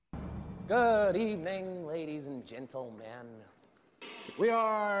Good evening, ladies and gentlemen. We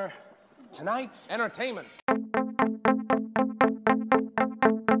are tonight's entertainment.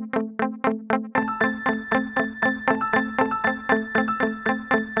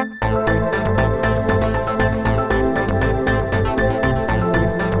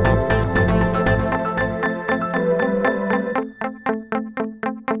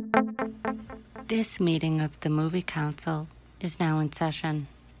 This meeting of the Movie Council is now in session.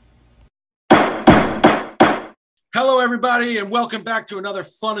 Hello, everybody, and welcome back to another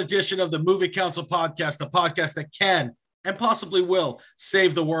fun edition of the Movie Council podcast, a podcast that can and possibly will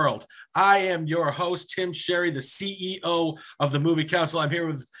save the world. I am your host, Tim Sherry, the CEO of the Movie Council. I'm here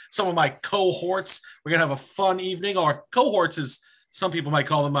with some of my cohorts. We're going to have a fun evening, or cohorts, as some people might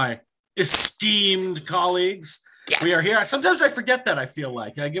call them, my esteemed colleagues. Yes. We are here. Sometimes I forget that, I feel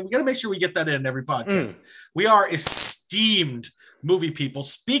like. We got to make sure we get that in every podcast. We are esteemed movie people.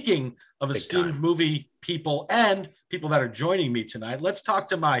 Speaking of esteemed movie people and people that are joining me tonight, let's talk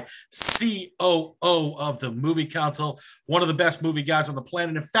to my COO of the Movie Council, one of the best movie guys on the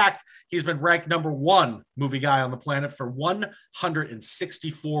planet. In fact, he's been ranked number one movie guy on the planet for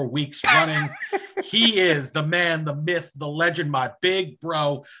 164 weeks running. He is the man, the myth, the legend, my big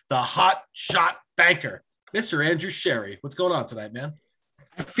bro, the hot shot banker, Mr. Andrew Sherry. What's going on tonight, man?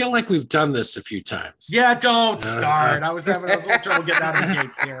 I feel like we've done this a few times. Yeah, don't start. I was having a little trouble getting out of the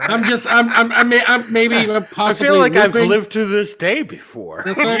gates here. Right? I'm maybe possibly. I feel like I've lived to this day before.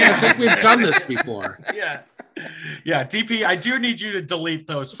 That's right. I think we've done this before. Yeah, DP, I do need you to delete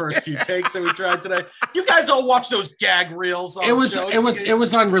those first few takes that we tried today. You guys all watch those gag reels. It was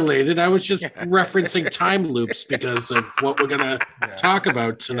unrelated. I was just referencing time loops because of what we're gonna talk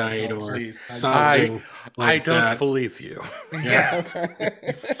about tonight, something. I don't believe you. Yeah,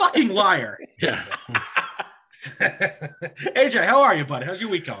 you fucking liar. Yeah. AJ, how are you, buddy? How's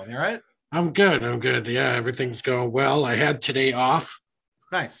your week going? You all right? I'm good. Yeah, everything's going well. I had today off.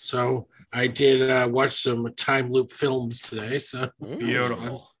 Nice. So I did watch some time loop films today. So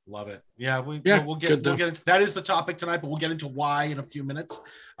beautiful. Love it. Yeah, we'll get into that is the topic tonight, but we'll get into why in a few minutes.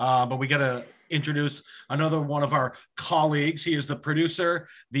 But we got to introduce another one of our colleagues. He is the producer,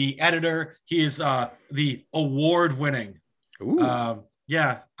 the editor. He is the award-winning. I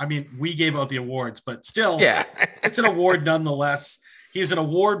mean, we gave out the awards, but still, it's an award nonetheless. He's an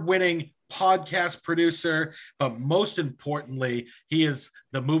award-winning podcast producer, but most importantly, he is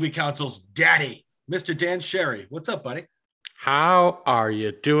the Movie Council's daddy, Mr. Dan Sherry. What's up, buddy? How are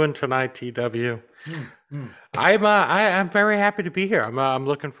you doing tonight, TW? I'm very happy to be here. I'm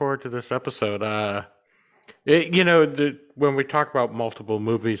looking forward to this episode. When we talk about multiple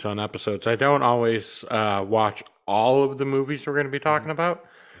movies on episodes, I don't always watch all of the movies we're going to be talking about,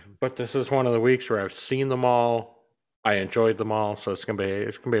 but this is one of the weeks where I've seen them all. I enjoyed them all, so it's gonna be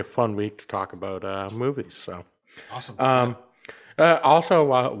a fun week to talk about movies. So awesome. Also,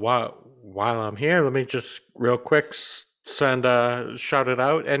 while I'm here, let me just real quick shout it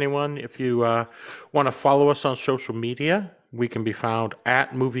out. Anyone, if you want to follow us on social media, we can be found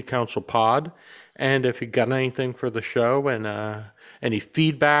at Movie Council Pod. And if you got anything for the show and any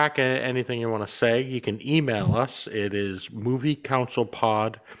feedback, anything you want to say, you can email us. It is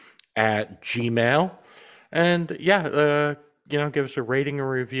moviecouncilpod@gmail.com. And give us a rating or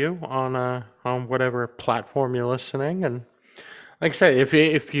review on whatever platform you're listening. And like I said,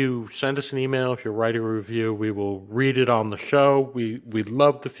 if you send us an email, if you write a review, we will read it on the show. We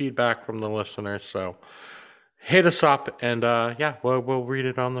love the feedback from the listeners, so hit us up, and we'll read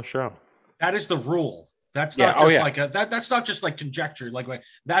it on the show. That is the rule. That's not just that's not just like conjecture. Like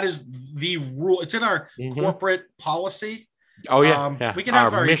that is the rule. It's in our corporate policy. Oh yeah, we can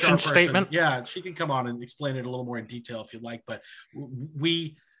have our mission statement. Yeah, she can come on and explain it a little more in detail if you'd like. But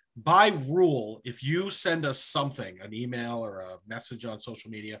we, by rule, if you send us something, an email or a message on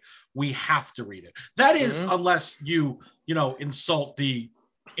social media, we have to read it. That is, unless you insult the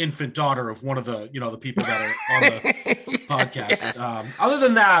infant daughter of one of the the people that are on the podcast. Other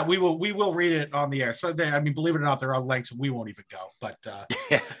than that, we will read it on the air. So believe it or not, there are links we won't even go. But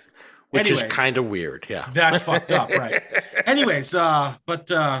Which is kind of weird, yeah. That's fucked up, right? Anyways, let's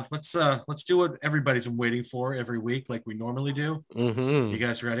do what everybody's been waiting for every week, like we normally do. You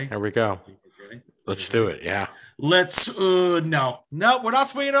guys ready? Here we go. Let's do it. Yeah. Let's. No, we're not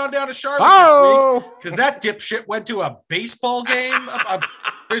swinging on down to Charlotte this week because that dipshit went to a baseball game.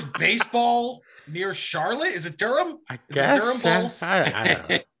 There's baseball near Charlotte. Is it Durham? I guess. It Durham Bulls? I don't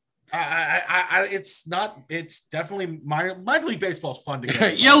know. It's not. It's definitely minor league baseball is fun to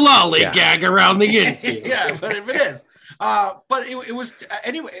get. You lollygag around the infield. Yeah, but if it is, but it was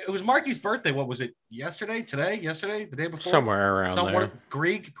anyway. It was Marky's birthday. What was it? Yesterday, today, yesterday, the day before, Somewhere around there.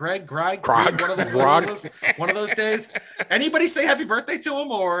 Greg, one of those days. Anybody say happy birthday to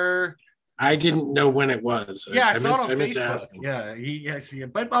him or? I didn't know when it was. Yeah, I saw it on Facebook. Yeah, I see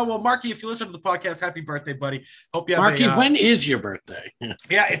it. But well, Marky, if you listen to the podcast, happy birthday, buddy. Hope you have Marky, when is your birthday?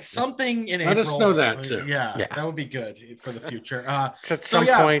 Yeah, it's something in April. Let us know that too. Yeah, that would be good for the future. At some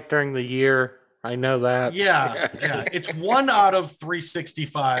point during the year, I know that. Yeah. It's 1 out of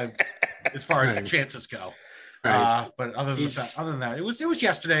 365 as far as chances go. Right. But other than that, it was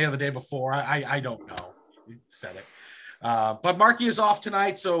yesterday or the day before. I don't know. You said it. But Marky is off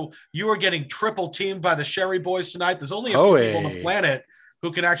tonight, so you are getting triple teamed by the Sherry Boys tonight. There's only a few people on the planet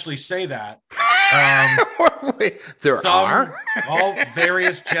who can actually say that. Wait, there are all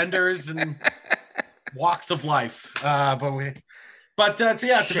various genders and walks of life. But it's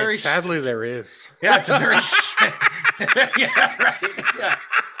a very sadly there is. Yeah, it's a very yeah, right.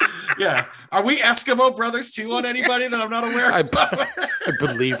 Yeah. Are we Eskimo brothers too on anybody that I'm not aware of? I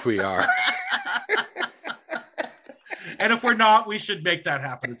believe we are. And if we're not, we should make that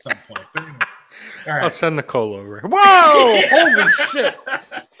happen at some point. But anyway. All right. I'll send Nicole over. Whoa! Holy shit!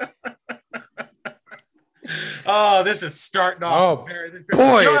 Oh, this is starting off.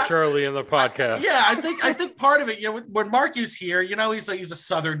 It's early in the podcast. Yeah, I think part of it, when Marky's here, he's a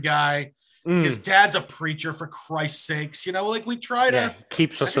Southern guy. His dad's a preacher, for Christ's sakes. We try to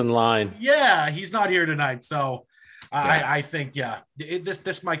keeps us in line. Yeah, he's not here tonight, so I think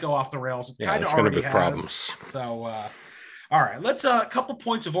this might go off the rails. It kind of already has. Problems. So, all right, let's a couple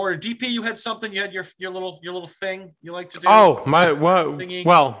points of order. DP, you had something. You had your little thing you like to do. Oh, well.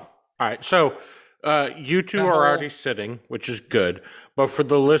 All right, so. You two are already sitting, which is good. But for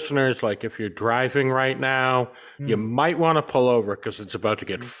the listeners, if you're driving right now, you might want to pull over because it's about to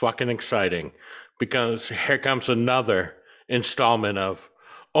get fucking exciting. Because here comes another installment of,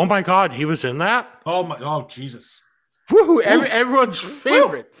 oh my God, he was in that? Oh Jesus. Woo! Everyone's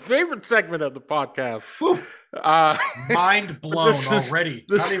favorite segment of the podcast. Mind blown already.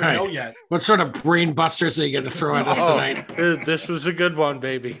 I don't even know yet. What sort of brain busters are you going to throw at us tonight? This was a good one,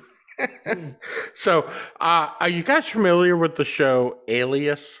 baby. So, are you guys familiar with the show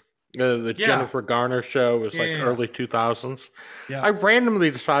Alias? The Jennifer Garner show was early 2000s. Yeah. I randomly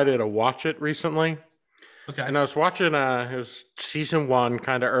decided to watch it recently. Okay. And I was watching, it was season 1,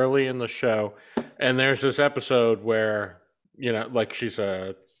 kind of early in the show. And there's this episode where, she's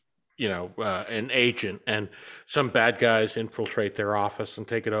an agent and some bad guys infiltrate their office and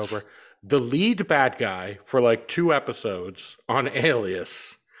take it over. The lead bad guy for 2 episodes on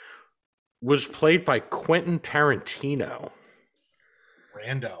Alias was played by Quentin Tarantino.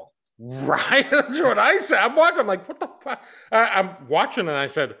 Rando. Right? That's what I said. I'm watching, I'm like, what the fuck? I'm watching and I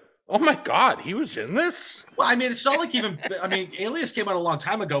said, oh my God, he was in this? Well, it's not like Alias came out a long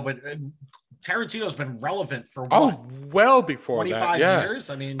time ago, but Tarantino's been relevant for well before 25 years?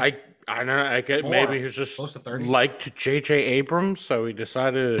 I don't know. I get maybe he was just liked J.J. Abrams, so he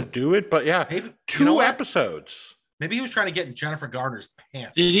decided to do it. But maybe, 2 episodes. Maybe he was trying to get in Jennifer Garner's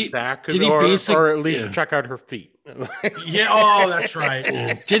pants. Or at least check out her feet. That's right.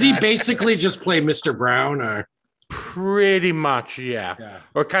 Yeah. Did he basically just play Mr. Brown? Or pretty much, yeah.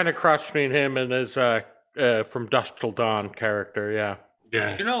 Or kind of cross between him and his From Dusk Till Dawn character, yeah.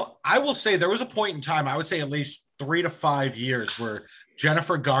 I will say there was a point in time, I would say at least 3 to 5 years, where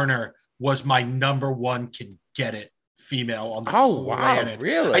Jennifer Garner was my number 1 can get it female on the planet. Wow,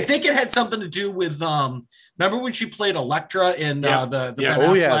 really? I think it had something to do with remember when she played Elektra in the Ben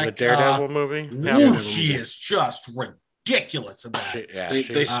Affleck, the Daredevil movie? She is just ridiculous in that.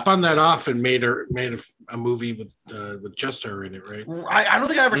 They spun that off and made a movie with just her in it, right? I don't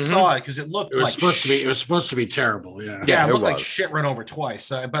think I ever saw it because it looked it was supposed to be terrible. It looked like shit run over twice.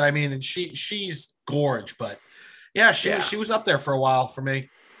 But she's gorge, but she was up there for a while for me.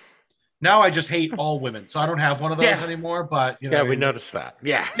 Now I just hate all women, so I don't have one of those anymore. But we noticed that.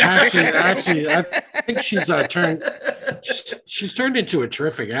 Yeah, actually, I think she's turned. She's turned into a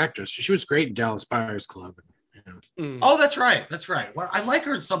terrific actress. She was great in Dallas Buyers Club. Oh, that's right. Well, I like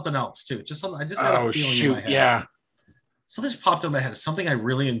her in something else too. Just something. I just had a feeling in my head. Yeah. Something's popped in my head. Something I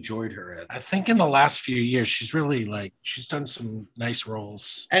really enjoyed her in. I think in the last few years, she's really she's done some nice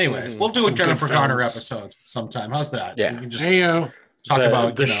roles. Anyways, we'll do a Jennifer Garner episode sometime. How's that? Yeah. We can just talk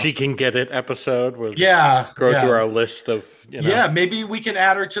about the She Can Get It episode. We'll go through our list of maybe we can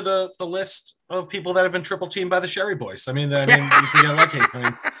add her to the list of people that have been triple teamed by the Sherry Boys. If you get lucky.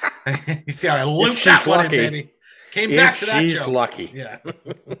 You see how I looped that one in, baby. Came back to that joke. She's lucky. Yeah.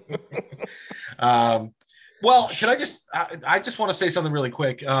 Well, can I just want to say something really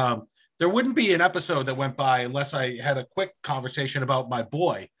quick. There wouldn't be an episode that went by unless I had a quick conversation about my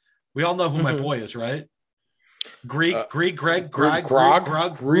boy. We all know who my boy is, right? Greg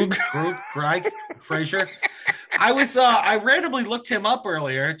Fraser. I randomly looked him up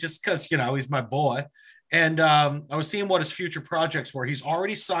earlier just because, he's my boy. And I was seeing what his future projects were. He's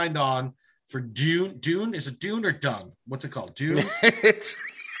already signed on for Dune. Dune? Is it Dune or Dune? What's it called? Dune?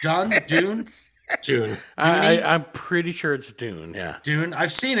 Dune? Dune? Dune. I'm pretty sure it's Dune, yeah. Dune.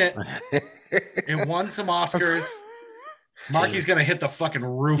 I've seen it. It won some Oscars. Marky's going to hit the fucking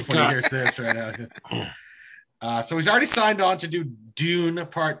roof when he hears this right now. So he's already signed on to do Dune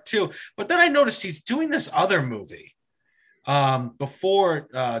Part 2. But then I noticed he's doing this other movie before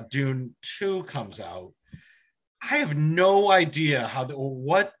Dune 2 comes out. I have no idea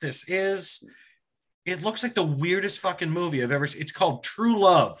what this is. It looks like the weirdest fucking movie I've ever seen. It's called True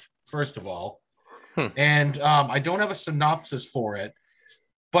Love, first of all. And I don't have a synopsis for it,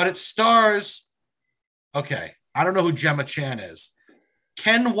 but it stars, okay, I don't know who Gemma Chan is.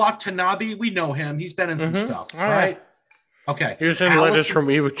 Ken Watanabe, we know him. He's been in some stuff, right? Okay. He was in Letters from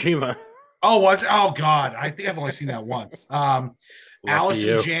Iwo Jima. Oh, oh, God. I think I've only seen that once.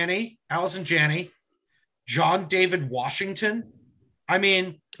 Allison Janney, John David Washington. I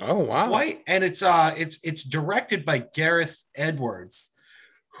mean, oh, wow. Quite, and it's directed by Gareth Edwards,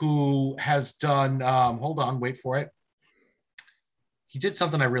 who has done, hold on, wait for it. He did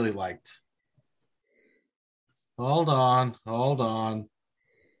something I really liked. Hold on.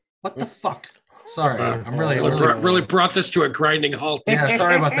 What the fuck? Sorry, I'm really brought this to a grinding halt. Yeah,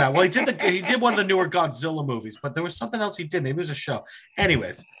 sorry about that. Well, he did one of the newer Godzilla movies, but there was something else he did. Maybe it was a show.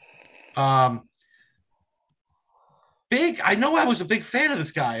 Anyways, I know I was a big fan of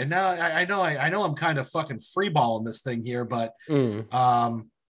this guy, and now I know I'm kind of fucking freeballing this thing here, but all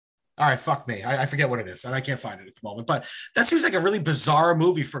right, fuck me. I forget what it is, and I can't find it at the moment. But that seems like a really bizarre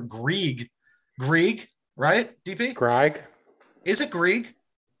movie for Grieg. Grieg, right? DP? Greg? Is it Grieg?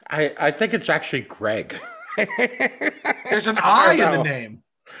 I think it's actually Greg. There's an I in the name.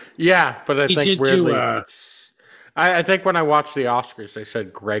 Yeah, but I think weirdly, I think when I watched the Oscars, they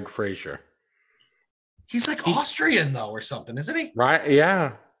said Greg Fraser. He's like Austrian though, or something, isn't he? Right?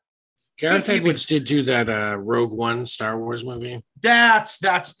 Yeah. Gareth Edwards did do that Rogue One Star Wars movie. That's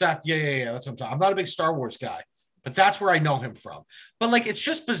that. Yeah. That's what I'm talking. I'm not a big Star Wars guy, but that's where I know him from. But like, it's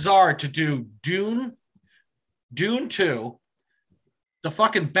just bizarre to do Dune 2, the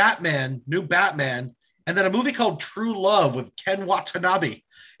fucking Batman, new Batman, and then a movie called True Love with Ken Watanabe.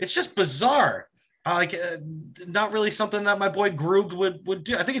 It's just bizarre. Not really something that my boy Grug would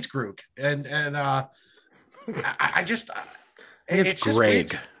do. I think it's Grug, and I just it's just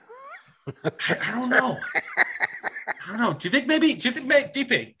Greg. Weird. I don't know. Do you think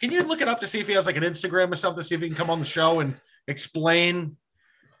DP, can you look it up to see if he has like an Instagram or something, see if he can come on the show and explain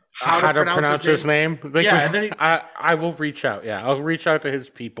how to pronounce his name? Yeah, and then I will reach out. Yeah, I'll reach out to his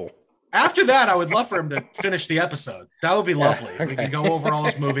people. After that, I would love for him to finish the episode. That would be lovely. Okay. We can go over all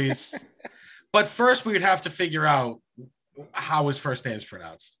his movies. But first, we would have to figure out how his first name's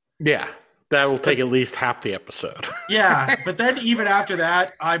pronounced. Yeah, that will take at least half the episode. Yeah, but then even after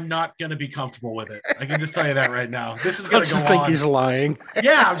that, I'm not going to be comfortable with it. I can just tell you that right now. This is going to go on. I think he's lying.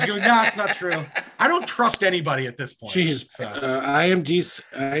 Yeah, I'm just going, no, it's not true. I don't trust anybody at this point. Jeez, so.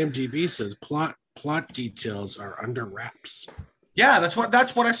 IMDb says plot details are under wraps. Yeah, that's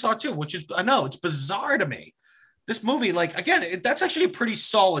what I saw too, which is, I know, it's bizarre to me. This movie, like, again, that's actually a pretty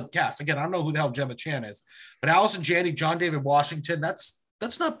solid cast. Again, I don't know who the hell Gemma Chan is, but Allison Janney, John David Washington, that's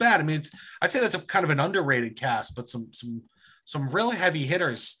not bad. I mean, I'd say that's a kind of an underrated cast, but some really heavy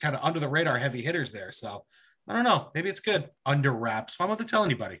hitters, kind of under the radar heavy hitters there. So I don't know, maybe it's good. Under wraps. Why won't they tell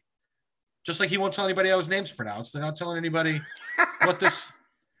anybody? Just like he won't tell anybody how his name's pronounced. They're not telling anybody what this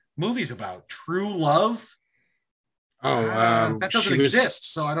movie's about. True Love. Oh, that doesn't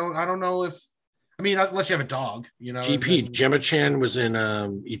exist. So I don't know if. I mean, unless you have a dog, you know. GP, Gemma Chan was in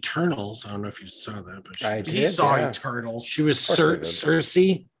Eternals. I don't know if you saw that, but he saw Eternals. She was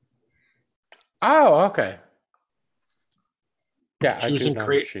Cersei. Oh, okay. Yeah, she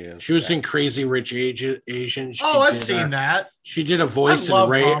was in Crazy Rich Asians. I've seen that. She did a voice in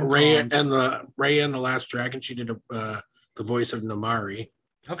Ray and the Last Dragon. She did the voice of Namari.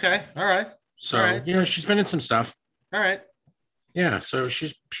 Okay, all right. So all right. Yeah, she's been in some stuff. All right. Yeah, so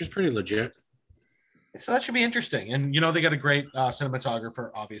she's pretty legit. So that should be interesting. And, you know, they got a great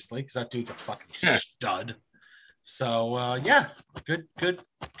cinematographer, obviously, because that dude's a fucking stud. So, yeah, good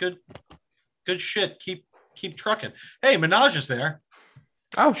shit. Keep trucking. Hey, Minaj is there.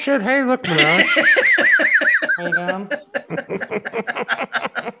 Oh, shit. Hey, look, Minaj. Hey, down.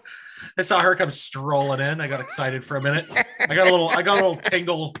 I saw her come strolling in. I got excited for a minute. I got a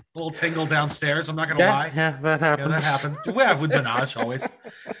little tingle downstairs. I'm not gonna lie. Yeah, that happens. Yeah, that happened. Yeah, with Minaj always.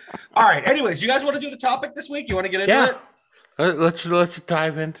 All right. Anyways, you guys want to do the topic this week? You want to get into it? Let's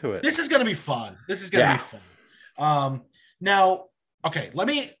dive into it. This is gonna be fun. Be fun. Now, okay, let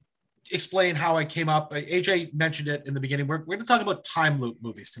me explain how I came up. AJ mentioned it in the beginning. We're going to talk about time loop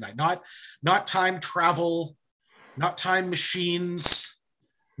movies tonight, not time travel, not time machines,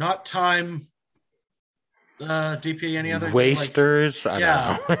 not time DP, any other wasters. Like,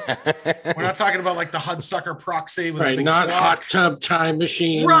 I don't know. We're not talking about like the Hudsucker Proxy with not hot tub time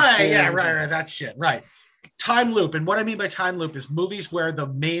machines. Right. That shit. Right. Time loop. And what I mean by time loop is movies where the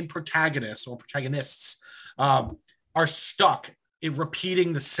main protagonists or protagonists are stuck in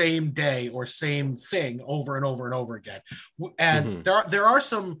repeating the same day or same thing over and over and over again. And there are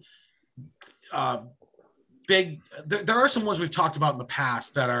some there are some ones we've talked about in the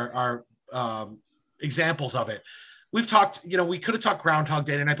past that are examples of it. We've talked, we could have talked Groundhog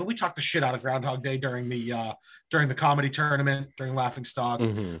Day tonight, but we talked the shit out of Groundhog Day during the comedy tournament, during Laughing Stock.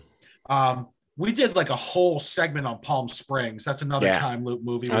 We did like a whole segment on Palm Springs. That's another time loop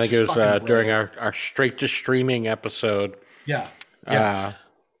movie. I think it was during our straight to streaming episode.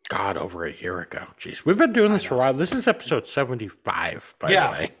 God, over a year ago. Jeez, we've been doing this for a while. This is episode 75, by the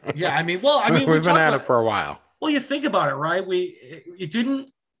way. I mean, we've been at it for a while. Well, you think about it, right?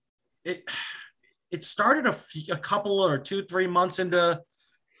 It started a couple or 2-3 months into,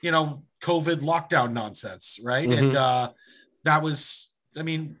 COVID lockdown nonsense, right? And that was, I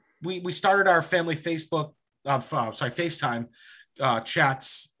mean, we started our family FaceTime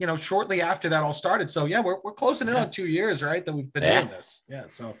chats, shortly after that all started. So yeah, we're closing in on 2 years, right? That we've been doing this. Yeah.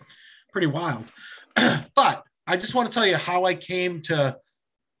 So pretty wild. But I just want to tell you how I came to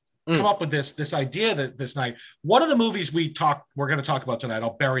come up with this idea this night. One of the movies we're going to talk about tonight,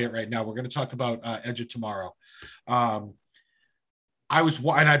 I'll bury it right now. We're going to talk about Edge of Tomorrow. And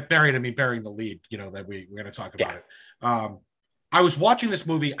I burying the lead, that we're going to talk about it. I was watching this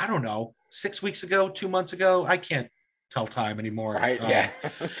movie, I don't know, 6 weeks ago, 2 months ago. I can't tell time anymore.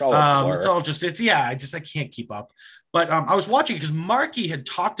 It's all I can't keep up. But I was watching because Marky had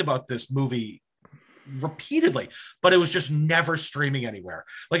talked about this movie repeatedly, but it was just never streaming anywhere.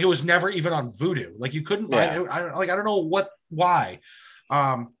 Like it was never even on Vudu. Like you couldn't find it. I don't know why.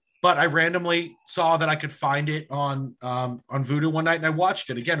 But I randomly saw that I could find it on Vudu one night, and I watched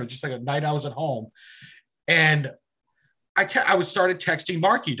it again. It was just like a night I was at home, and I started texting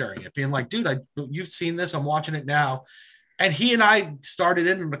Marky during it, being like, dude, you've seen this. I'm watching it now. And he and I started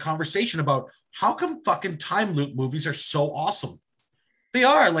into a conversation about how come fucking time loop movies are so awesome. They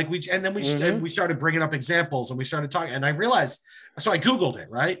are we started bringing up examples, and we started talking, and I realized, so I Googled it,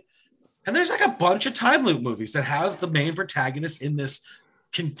 right? And there's like a bunch of time loop movies that have the main protagonist in this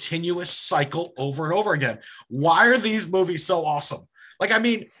continuous cycle over and over again. Why are these movies so awesome? Like, I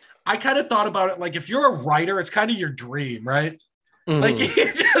mean, I kind of thought about it like if you're a writer, it's kind of your dream, right? Like you're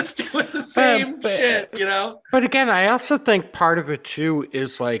just doing the same shit, But again, I also think part of it too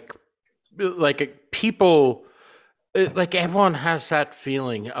is like people, like everyone has that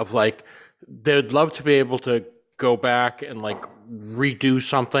feeling of like they'd love to be able to go back and like redo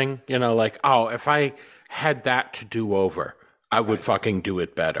something, like, oh, if I had that to do over, I would fucking do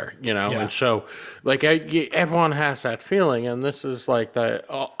it better, And so, like, everyone has that feeling, and this is like the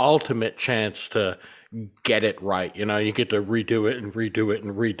ultimate chance to get it right. You get to redo it and redo it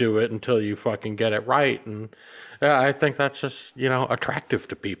and redo it until you fucking get it right, and I think that's just attractive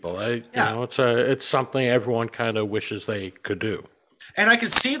to people. It's something everyone kind of wishes they could do. And I can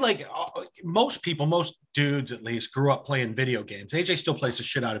see like most dudes at least grew up playing video games. AJ still plays the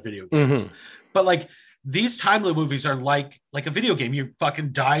shit out of video games, but like. These time loop movies are like a video game. You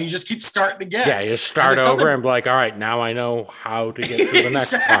fucking die, you just keep starting again. Yeah, you start over and be like, all right, now I know how to get to the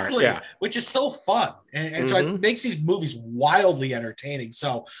next part. Yeah, which is so fun, and so it makes these movies wildly entertaining.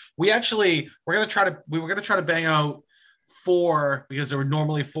 So we were gonna try to bang out 4 because there were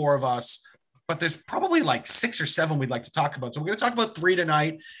normally 4 of us, but there's probably like 6 or 7 we'd like to talk about. So we're gonna talk about 3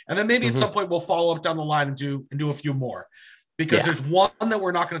 tonight, and then maybe at some point we'll follow up down the line and do a few more. Because there's one that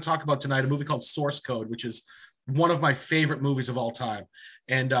we're not going to talk about tonight, a movie called Source Code, which is one of my favorite movies of all time.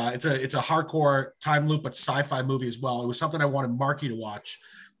 And it's a hardcore time loop, but sci-fi movie as well. It was something I wanted Marky to watch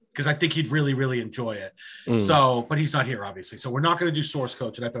because I think he'd really, really enjoy it. So, but he's not here, obviously. So we're not going to do Source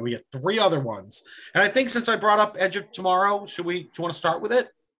Code tonight, but we get 3 other ones. And I think since I brought up Edge of Tomorrow, do you want to start with it?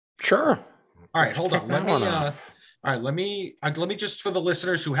 Sure. All right, hold on. Let me just, for the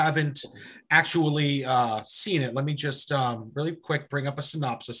listeners who haven't actually seen it, let me just really quick bring up a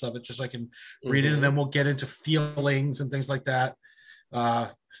synopsis of it just so I can read it, and then we'll get into feelings and things like that.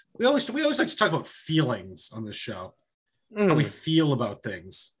 we always like to talk about feelings on this show. How we feel about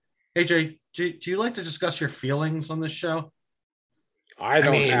things. AJ, do you like to discuss your feelings on this show? I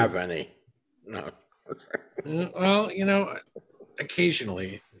don't have any. No. Well,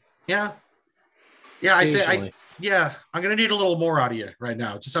 occasionally. Yeah. Yeah, I'm gonna need a little more out of you right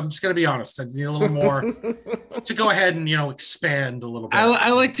now. I'm just gonna be honest. I need a little more to go ahead and expand a little bit.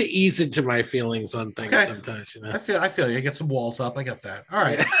 I like to ease into my feelings on things sometimes. I feel you. Get some walls up. I got that. All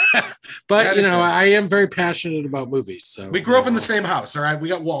right. But I am very passionate about movies. So we grew up in the same house. All right, we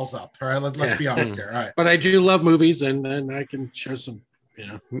got walls up. All right, let's be honest here. All right. But I do love movies, and I can show some.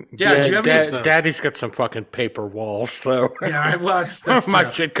 Yeah. Do you have Daddy's got some fucking paper walls, though. Yeah, well, that's my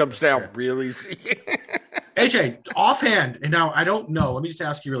shit comes down real easy. AJ, offhand, and now I don't know. Let me just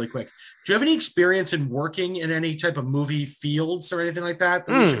ask you really quick. Do you have any experience in working in any type of movie fields or anything like that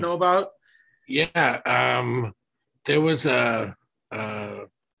we should know about? Yeah. There was a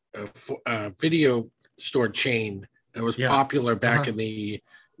video store chain that was popular back in the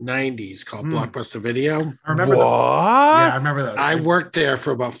 90s called Blockbuster Video. I remember those. Yeah, I remember those. I worked there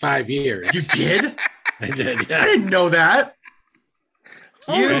for about 5 years. You did? I did, yeah. I didn't know that.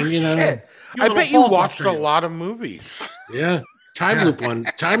 Shit. I bet you watched a lot of movies. Yeah. Time loop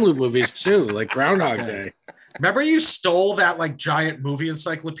movies too, like Groundhog Day. Remember you stole that giant movie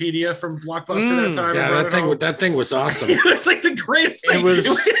encyclopedia from Blockbuster that time? Yeah, that thing was awesome. It was like the greatest thing.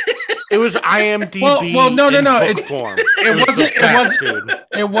 It was IMDb. Well, no. Form.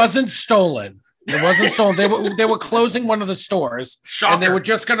 It wasn't stolen. It wasn't stolen. They were closing one of the stores. Shocker. And they were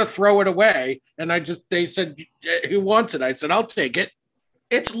just going to throw it away. And they said, "Who wants it?" I said, "I'll take it."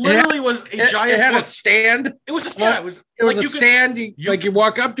 It's literally was a giant. It had book. a stand. It was a stand. It was a stand. You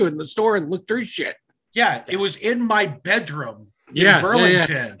walk up to it in the store and look through shit. Yeah, it was in my bedroom in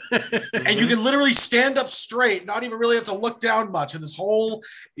Burlington. And you can literally stand up straight, not even really have to look down much. And this whole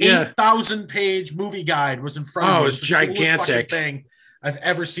 8,000 page movie guide was in front of me. Oh, it was gigantic thing I've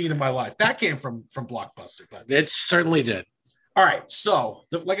ever seen in my life. That came from Blockbuster. But it certainly did. All right, so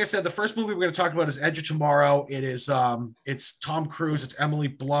like I said, the first movie we're going to talk about is Edge of Tomorrow. It is it's Tom Cruise, it's Emily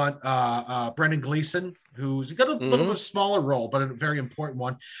Blunt, Brendan Gleeson, who's got a little bit smaller role, but a very important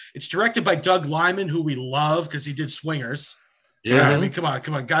one. It's directed by Doug Liman, who we love because he did Swingers. Yeah, I mean, come on,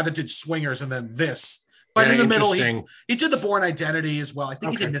 guy that did Swingers and then this. But in the middle, he did The Bourne Identity as well. I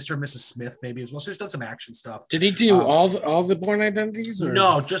think he did Mr. and Mrs. Smith maybe as well. So he's done some action stuff. Did he do all the Bourne Identities? Or?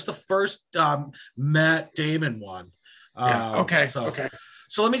 No, just the first Matt Damon one. Okay.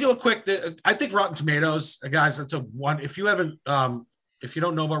 So let me do a quick. I think Rotten Tomatoes, guys, that's a one. If you haven't, if you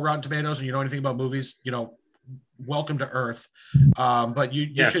don't know about Rotten Tomatoes and you know anything about movies, welcome to Earth. But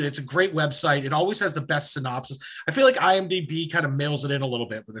you should. It's a great website. It always has the best synopsis. I feel like IMDb kind of mails it in a little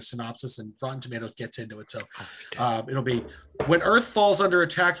bit with their synopsis, and Rotten Tomatoes gets into it. So it'll be when Earth falls under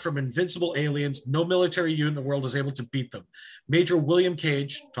attack from invincible aliens, no military unit in the world is able to beat them. Major William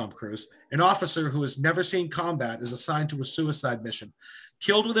Cage, Tom Cruise, an officer who has never seen combat, is assigned to a suicide mission.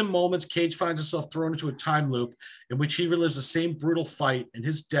 Killed within moments, Cage finds himself thrown into a time loop in which he relives the same brutal fight and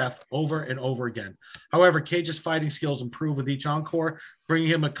his death over and over again. However, Cage's fighting skills improve with each encore, bringing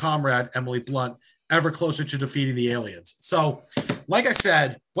him a comrade, Emily Blunt, ever closer to defeating the aliens. So, like I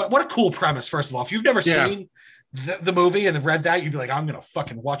said, what a cool premise, first of all. If you've never seen the movie and read that, you'd be like, I'm going to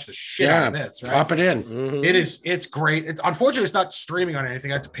fucking watch the shit out of this. Right? Drop it in. Mm-hmm. It's great. Unfortunately, it's not streaming on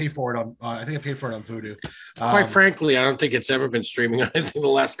anything. I have to pay for it on, I think I paid for it on Vudu. Quite frankly, I don't think it's ever been streaming on anything the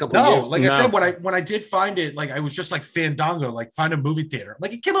last couple of years. Like I said, when I did find it, I was just like Fandango, find a movie theater.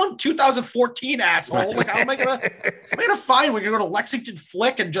 It came out in 2014, asshole. How am I gonna find? We're gonna go to Lexington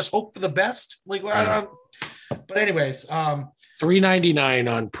Flick and just hope for the best. But anyways,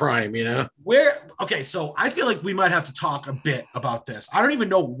 $3.99 on Prime, so I feel like we might have to talk a bit about this. I don't even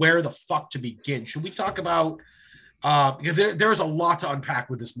know where the fuck to begin. Should we talk about because there's a lot to unpack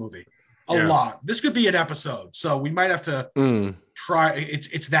with this movie. A lot. This could be an episode, so we might have to try.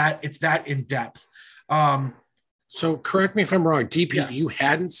 It's that in depth. So correct me if I'm wrong. DP, you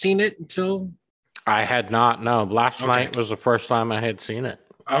hadn't seen it until I had not. No, last night was the first time I had seen it.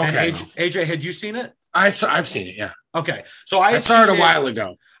 Okay, and AJ, had you seen it? I've seen it. Yeah. Okay, so I saw it a while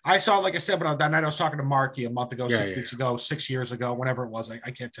ago. I saw it, like I said, but that night I was talking to Marky a month ago, 6 weeks ago, 6 years ago, whenever it was.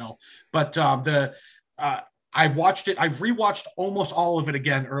 I can't tell, but I watched it. I rewatched almost all of it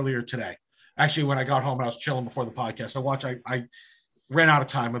again earlier today. Actually, when I got home and I was chilling before the podcast, I ran out of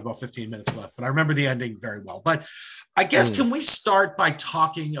time with about 15 minutes left, but I remember the ending very well. But I guess can we start by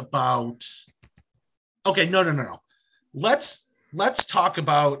talking about? Okay, no. Let's talk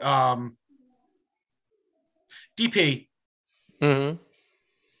about DP. Mm-hmm.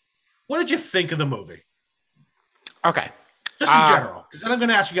 What did you think of the movie? Okay, Just in general, because then I'm going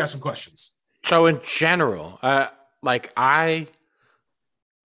to ask you guys some questions. So in general, like I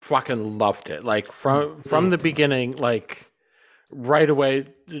fucking loved it. Like from the beginning, like right away,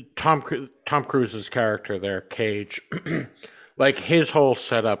 Tom Cruise's character there, Cage, like his whole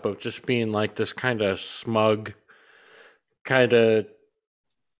setup of just being like this kind of smug, kind of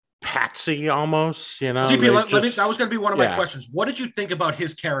patsy almost, you know. DP, that was going to be one of my questions. What did you think about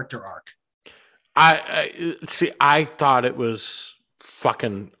his character arc? I see. I thought it was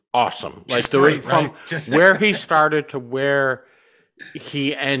fucking awesome. Like from where he started to where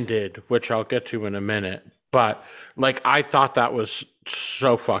he ended, which I'll get to in a minute. But like, I thought that was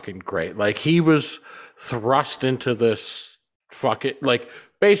so fucking great. Like he was thrust into this fucking, like,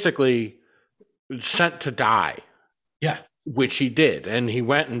 basically sent to die. Yeah. Which he did. And he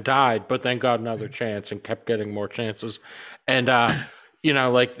went and died, but then got another chance and kept getting more chances. And, you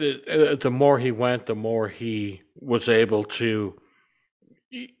know, like the more he went, the more he was able to,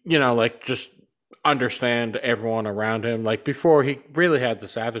 you know, like just understand everyone around him. Like before, he really had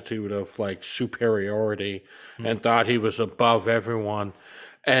this attitude of like superiority and thought he was above everyone.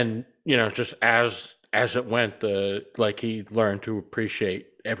 And, you know, just as it went, like he learned to appreciate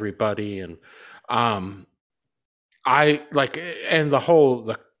everybody. And I like, and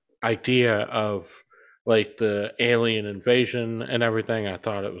the idea of like the alien invasion and everything, I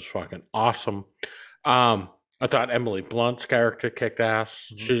thought it was fucking awesome. I thought Emily Blunt's character kicked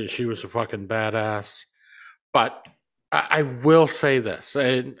ass. She was a fucking badass. But I will say this,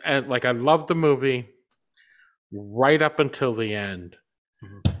 and like I loved the movie right up until the end.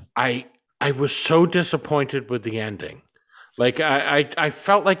 I was so disappointed with the ending. Like I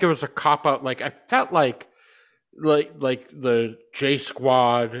felt like it was a cop out. Like I felt like the J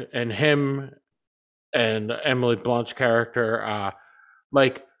Squad and him and Emily Blunt's character,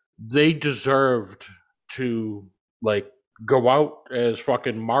 like they deserved to like go out as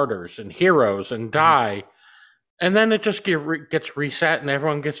fucking martyrs and heroes and die, and then it just gets reset and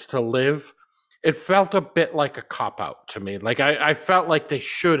everyone gets to live. It felt a bit like a cop out to me. Like I felt like they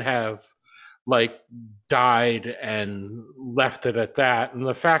should have like died and left it at that. And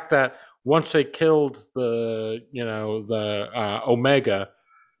the fact that once they killed the Omega,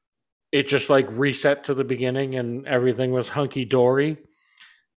 it just like reset to the beginning and everything was hunky dory.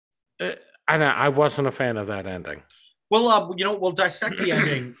 I wasn't a fan of that ending. Well, we'll dissect the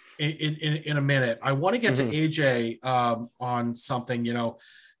ending in a minute. I want to get to AJ on something,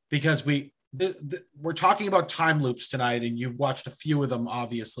 because we're talking about time loops tonight, and you've watched a few of them,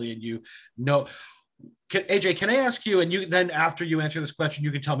 obviously, and AJ, can I ask you, and you then after you answer this question,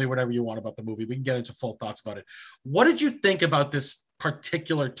 you can tell me whatever you want about the movie. We can get into full thoughts about it. What did you think about this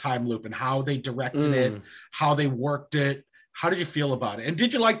particular time loop and how they directed it, how they worked it? How did you feel about it? And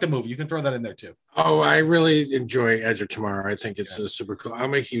did you like the movie? You can throw that in there too. Oh, I really enjoy Edge of Tomorrow. I think it's super cool.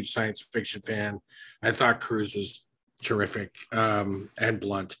 I'm a huge science fiction fan. I thought Cruise was terrific, and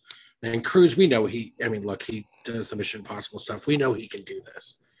Blunt. And Cruise, we know he does the Mission Impossible stuff. We know he can do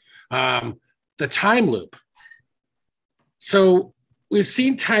this. The time loop. So we've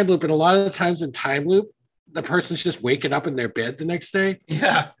seen time loop, and a lot of the times in time loop, the person's just waking up in their bed the next day.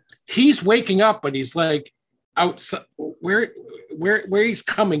 Yeah. He's waking up, but he's like outside where he's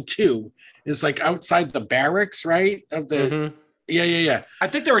coming to is like outside the barracks, right? Of the yeah. I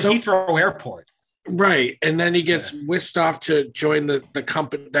think they're at Heathrow Airport. Right. And then he gets whisked off to join the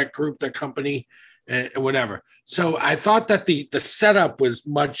company, that group, the company, and whatever. So I thought that the setup was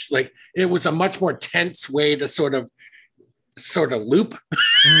much like it was a much more tense way to sort of loop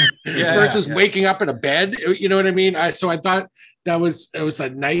versus waking up in a bed. You know what I mean? So I thought it was a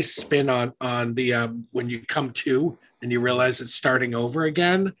nice spin on the when you come to and you realize it's starting over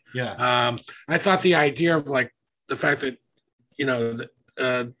again. Yeah. I thought the idea of like the fact that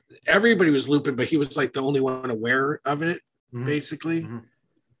everybody was looping, but he was like the only one aware of it, basically.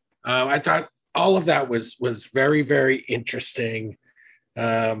 I thought all of that was very, very interesting.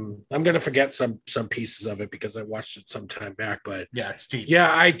 I'm going to forget some pieces of it because I watched it some time back, but yeah, it's deep.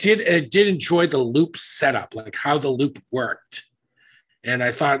 Yeah, I did enjoy the loop setup, like how the loop worked. And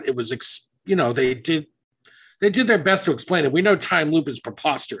I thought it was, they did their best to explain it. We know time loop is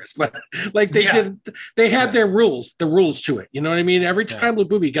preposterous, but like they had their rules, the rules to it. You know what I mean? Every time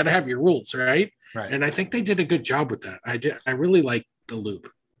loop movie, you got to have your rules, right? Right. And I think they did a good job with that. I really like the loop.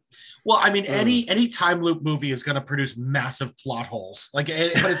 Well, I mean, any time loop movie is going to produce massive plot holes. But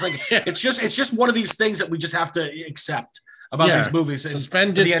it's like it's just one of these things that we just have to accept about these movies.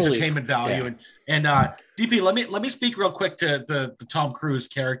 Suspend the entertainment value. And DP, let me speak real quick to the Tom Cruise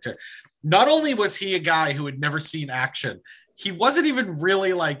character. Not only was he a guy who had never seen action, he wasn't even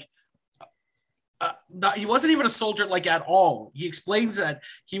really like he wasn't even a soldier like at all. He explains that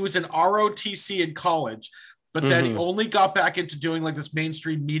he was in ROTC in college, but then he only got back into doing like this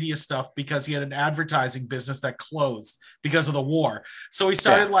mainstream media stuff because he had an advertising business that closed because of the war. So he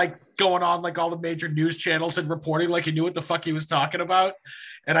started like going on like all the major news channels and reporting like he knew what the fuck he was talking about.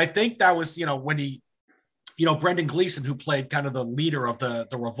 And I think that was, when he, Brendan Gleeson, who played kind of the leader of the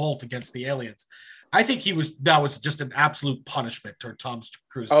revolt against the aliens. I think that was just an absolute punishment to Tom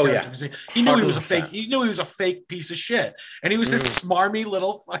Cruise. Oh, character. He knew he was a fake. He knew he was a fake piece of shit, and he was this smarmy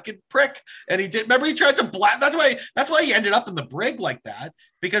little fucking prick. And he did. Remember, he tried to That's why he ended up in the brig like that,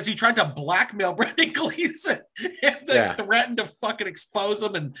 because he tried to blackmail Brendan Gleeson and threatened to fucking expose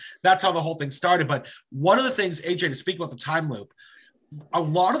him, and that's how the whole thing started. But one of the things, AJ, to speak about the time loop, a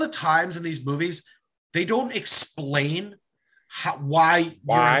lot of the times in these movies, they don't explain why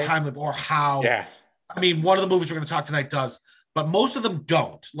you're in a time loop or how. Yeah. I mean, one of the movies we're going to talk tonight does, but most of them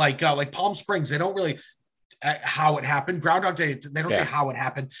don't. Like Palm Springs, they don't really how it happened. Groundhog Day, they don't say how it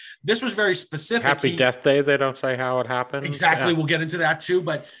happened. This was very specific. Happy Death Day, they don't say how it happened. Exactly. Yeah. We'll get into that too.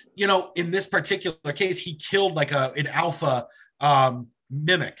 But, in this particular case, he killed like an alpha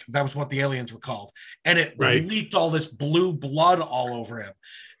mimic. That was what the aliens were called. And it leaked all this blue blood all over him.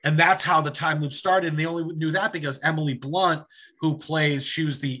 And that's how the time loop started. And they only knew that because Emily Blunt, who plays,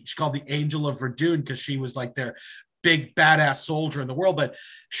 she's called the Angel of Verdun, because she was like their big badass soldier in the world. But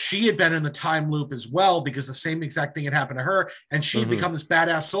she had been in the time loop as well, because the same exact thing had happened to her. And she had become this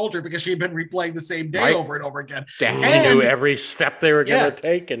badass soldier because she had been replaying the same day over and over again. He knew every step they were going to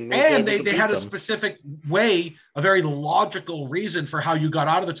take. And they had a specific way, a very logical reason for how you got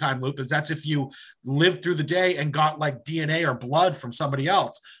out of the time loop, is that's if you lived through the day and got like DNA or blood from somebody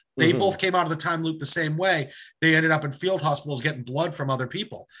else. They both came out of the time loop the same way. They ended up in field hospitals getting blood from other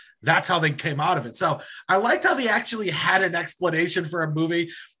people. That's how they came out of it. So I liked how they actually had an explanation for a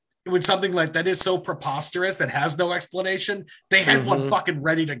movie with something like that is so preposterous that has no explanation. They had one fucking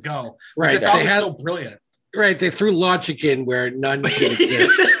ready to go, which I thought was so brilliant. Right, they threw logic in where none should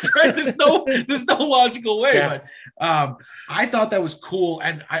exist. That's right. There's no logical way, but I thought that was cool,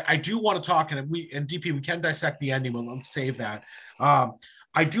 and I do want to talk, and DP, we can dissect the ending, but let's save that.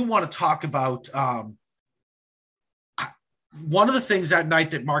 I do want to talk about one of the things that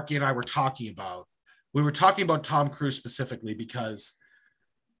night that Marky and I were talking about. We were talking about Tom Cruise specifically because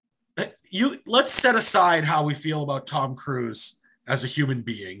let's set aside how we feel about Tom Cruise as a human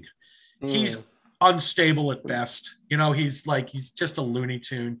being. He's unstable at best. He's just a Looney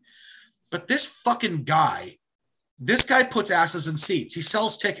Tune. But this guy puts asses in seats. He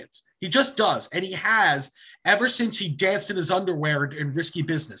sells tickets. He just does. And he has ever since he danced in his underwear in Risky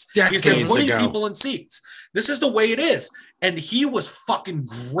Business. He's been putting people in seats. This is the way it is. And he was fucking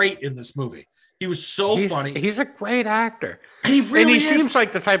great in this movie. He was funny. He's a great actor. He really is. Seems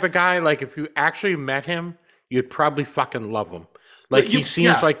like the type of guy, like if you actually met him, you'd probably fucking love him. Like he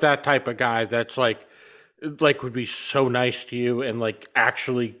seems like that type of guy that's like would be so nice to you and like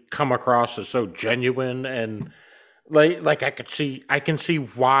actually come across as so genuine, and like I can see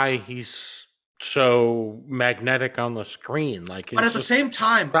why he's so magnetic on the screen. But at the same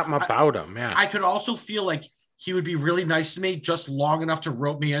time, something about him. Yeah, I could also feel like he would be really nice to me just long enough to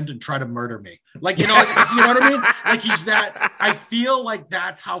rope me in and try to murder me. You know what I mean? Like he's that. I feel like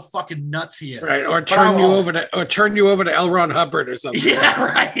that's how fucking nuts he is. Right, or turn you over to L. Ron Hubbard or something. Yeah,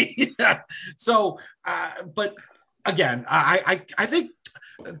 right. Yeah. So, but again, I think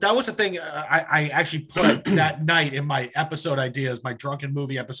that was the thing I actually put that night in my episode ideas, my drunken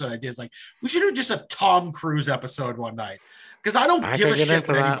movie episode ideas. Like, we should do just a Tom Cruise episode one night, because I don't give a shit.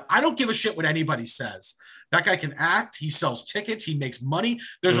 I don't give a shit what anybody says. That guy can act. He sells tickets. He makes money.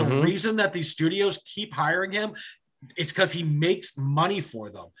 There's a reason that these studios keep hiring him. It's because he makes money for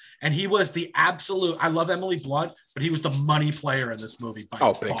them. And he was the absolute, I love Emily Blunt, but he was the money player in this movie. Big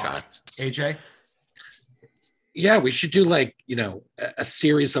time. AJ? Yeah, we should do a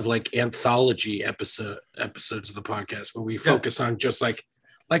series of anthology episodes of the podcast where we focus on just like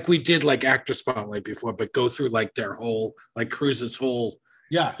we did Actor Spotlight before, but go through their whole, Cruise's whole,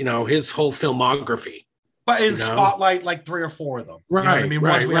 his whole filmography. But in Spotlight, 3 or 4 of them. Right. You know what I mean?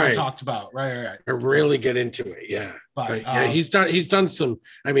 Ones we haven't talked about. Right. Really get into it. Yeah. But he's done some,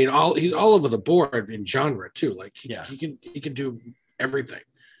 he's all over the board in genre too. He can do everything.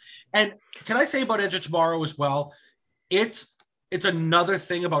 And can I say about Edge of Tomorrow as well? It's another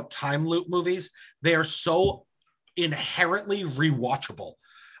thing about time loop movies. They are so inherently rewatchable.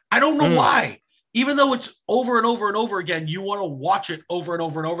 I don't know why. Even though it's over and over and over again, you want to watch it over and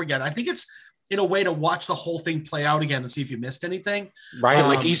over and over again. I think it's in a way to watch the whole thing play out again and see if you missed anything. Right,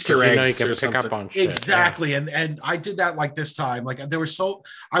 like Easter 'cause eggs you can or pick up something. on shit. Exactly. And I did that like this time. Like I was so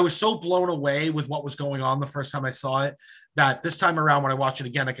blown away with what was going on the first time I saw it that this time around when I watch it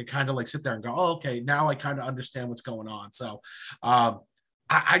again, I could kind of like sit there and go, oh, okay, now I kind of understand what's going on. So I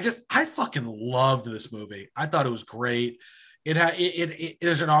fucking loved this movie. I thought it was great.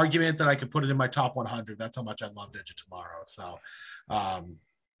 There's an argument that I could put it in my top 100. That's how much I loved Edge of Tomorrow. So,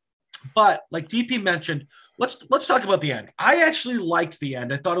 but like DP mentioned, let's talk about the end. I actually liked the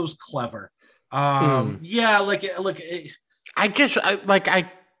end. I thought it was clever. Yeah,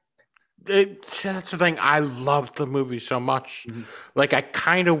 that's the thing. I loved the movie so much. Like, I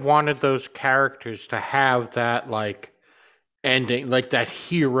kind of wanted those characters to have that like ending, like that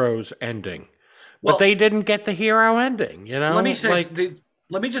hero's ending. But they didn't get the hero ending, you know? Let me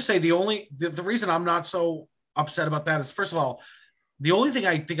just say the reason I'm not so upset about that is, first of all, the only thing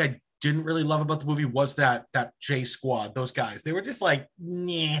I think I didn't really love about the movie was that J Squad, those guys. They were just like,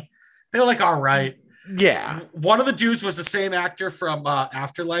 nah. They were like, all right. Yeah. One of the dudes was the same actor from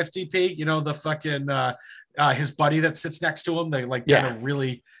Afterlife, DP, you know, the fucking his buddy that sits next to him, the like kind of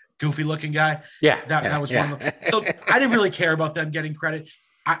really goofy looking guy. Yeah. That was one of them. So I didn't really care about them getting credit.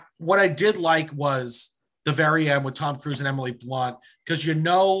 What I did like was the very end with Tom Cruise and Emily Blunt, because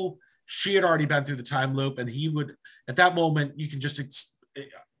she had already been through the time loop, and he would, at that moment, you can just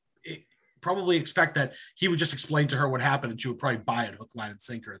probably expect that he would just explain to her what happened, and she would probably buy it hook, line, and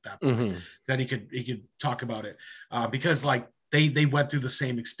sinker at that point. Then he could talk about it because like they went through the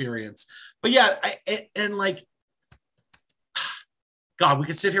same experience. But yeah, God, we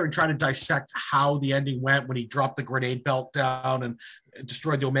could sit here and try to dissect how the ending went when he dropped the grenade belt down and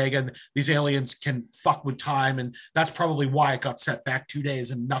destroyed the Omega, and these aliens can fuck with time, and that's probably why it got set back 2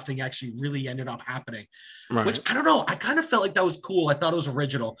 days and nothing actually really ended up happening. Right. Which I don't know. I kind of felt like that was cool. I thought it was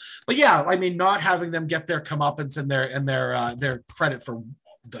original. But yeah, I mean, not having them get their comeuppance and their credit for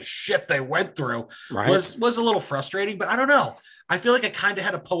the shit they went through was a little frustrating. But I don't know. I feel like it kind of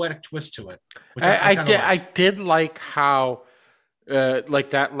had a poetic twist to it. Which I did like how.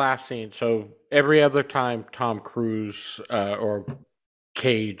 Like that last scene. So every other time Tom Cruise or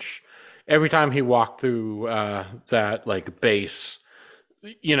Cage, every time he walked through that like base,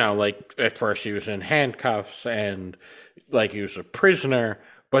 you know, like at first he was in handcuffs and like he was a prisoner,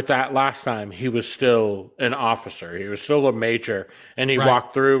 but that last time he was still an officer. He was still a major, and he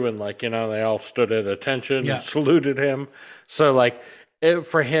walked through and like, you know, they all stood at attention and saluted him. So like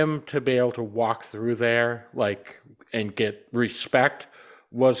for him to be able to walk through there, like, and get respect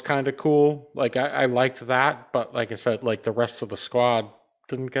was kind of cool. Like I liked that, but like I said, like the rest of the squad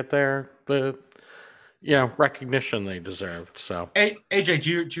didn't get the recognition they deserved. So AJ,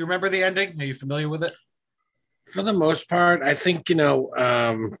 do you remember the ending? Are you familiar with it? For the most part, I think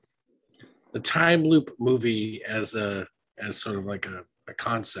the time loop movie as sort of like a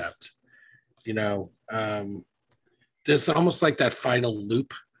concept, there's almost like that final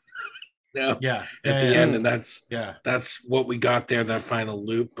loop. At the end, and that's what we got there, that final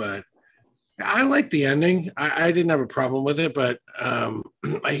loop. But I like the ending. I didn't have a problem with it, but I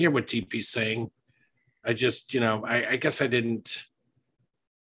hear what TP's saying. I just, I guess I just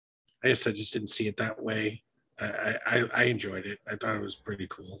didn't see it that way. I enjoyed it. I thought it was pretty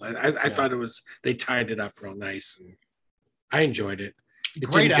cool. I thought they tied it up real nice, and I enjoyed it.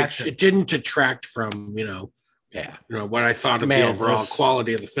 Great action. It didn't detract from, what I thought of the overall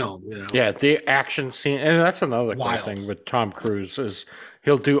quality of the film. Yeah, the action scene, and that's another cool thing with Tom Cruise is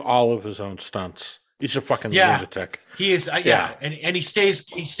he'll do all of his own stunts. He's a fucking lunatic. He is, and he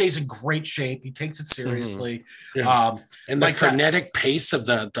stays in great shape. He takes it seriously. And the frenetic pace of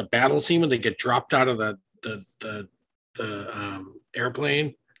the battle scene when they get dropped out of the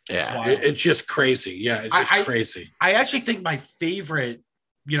airplane. Yeah, it's just crazy. Yeah, it's just crazy. I actually think my favorite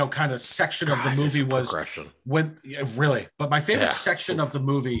kind of section of the movie was when but my favorite section of the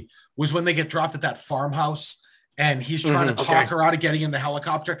movie was when they get dropped at that farmhouse and he's trying to talk her out of getting in the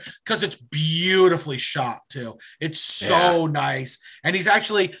helicopter, because it's beautifully shot too. It's so nice. And he's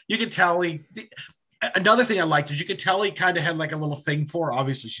actually, you can tell another thing I liked is you could tell he kind of had like a little thing for her.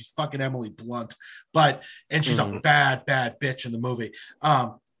 Obviously she's fucking Emily Blunt, and she's a bad bitch in the movie.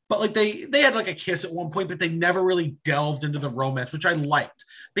 But like they had like a kiss at one point, but they never really delved into the romance, which I liked,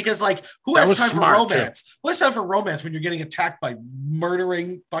 because like who has time for romance? Who has time for romance when you're getting attacked by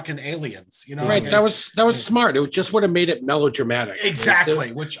murdering fucking aliens? Right. That was smart. It just would have made it melodramatic.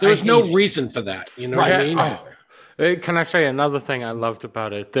 Exactly. There was no reason for that. You know what I mean? Can I say another thing I loved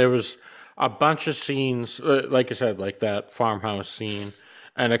about it? There was a bunch of scenes, like I said, like that farmhouse scene,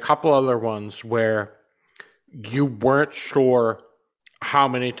 and a couple other ones where you weren't sure how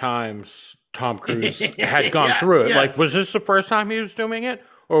many times Tom Cruise had gone through it. yeah. Like, was this the first time he was doing it,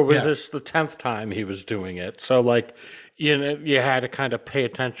 or was Yeah. this the 10th time he was doing it? So, like, you know, you had to kind of pay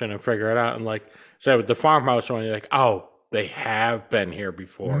attention and figure it out. And like, so with the farmhouse one, you're like, oh, they have been here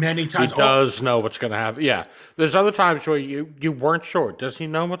before. Many times. He does know what's going to happen. Yeah. There's other times where you weren't sure. Does he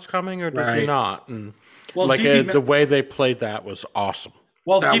know what's coming or does he Right. not? And Well, like DP, the way they played that was awesome.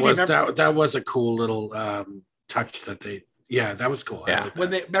 well, That DP, was remember, that was a cool little touch that they. Yeah, that was cool. I Yeah. like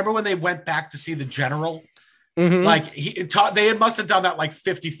when that. when they went back to see the general, Mhm. like they must have done that like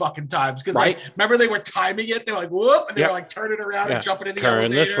 50 fucking times because Right. like remember they were timing it. They were like whoop, and they Yep. were like turning around Yeah. and jumping in the Turn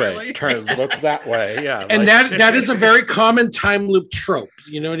elevator. this way. like- Turn. Look that way. Yeah. And like- that is a very common time loop trope.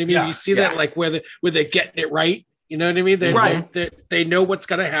 You know what I mean? Yeah, You see that like where they're getting it right. You know what I mean? Right. They know what's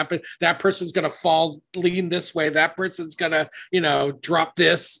going to happen. That person's going to fall, lean this way. That person's going to, drop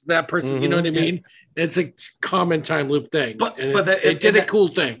this. That person, you know what I mean? It's a common time loop thing. But- And but they did a cool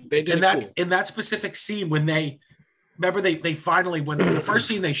thing. They did in it that cool. in that specific scene when they remember they finally when the first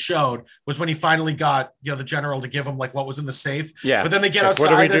scene they showed was when he finally got the general to give him like what was in the safe. Yeah. But then they get Like, outside. what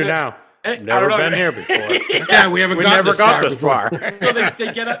do we and do they're- now? I Never don't know. been here before. Yeah, we haven't We got never this got far this before. far. So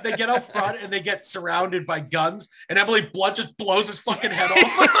they get out front and they get surrounded by guns, and Emily Blunt just blows his fucking head off.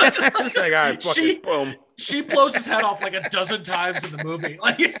 It's like, all right, fucking boom. She blows his head off like a dozen times in the movie.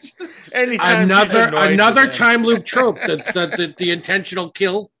 Like it's just, Anytime she's annoyed another with him. time loop trope. The intentional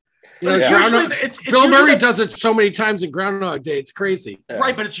kill. it's Yeah. usually it's Bill usually Murray the- does it so many times in Groundhog Day. It's crazy.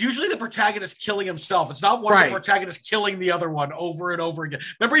 right, but it's usually the protagonist killing himself. It's not one of Right. the protagonists killing the other one over and over again.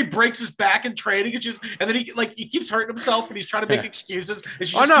 Remember, he breaks his back in training, and then he keeps hurting himself, and he's trying to make Yeah. excuses. And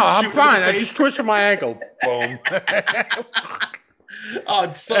she Oh just no, keeps I'm shooting him in fine. the I face. just twisted my ankle. Boom. Oh,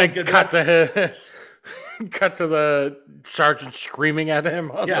 it's so And good. cut to cut to the sergeant screaming at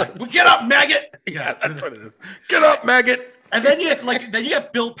him. on Yeah, the- well, get up, maggot. yeah, that's what it is. Get up, maggot. And then you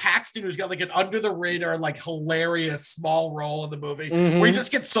have Bill Paxton, who's got like an under the radar, like hilarious small role in the movie where he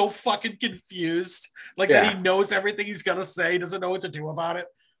just gets so fucking confused, like that Yeah. he knows everything he's gonna say, doesn't know what to do about it.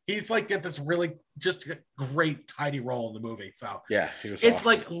 He's like got this really just a great tiny role in the movie. So Yeah, he was it's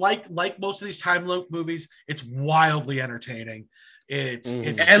awesome. like most of these time loop movies, it's wildly entertaining. It's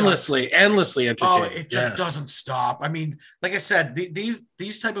Endlessly Oh, entertaining. it just Yeah. doesn't stop. I mean, like I said,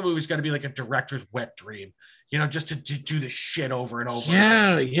 these type of movies got to be like a director's wet dream, just to do this shit over and over.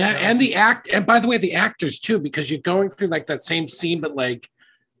 Yeah, again. yeah. You know, And it's and by the way, the actors too, because you're going through like that same scene, but like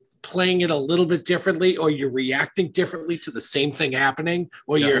playing it a little bit differently, or you're reacting differently to the same thing happening,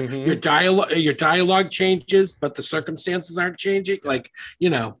 or your dialogue changes, but the circumstances aren't changing. Like,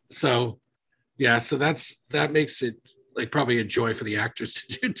 so yeah, so that makes it like probably a joy for the actors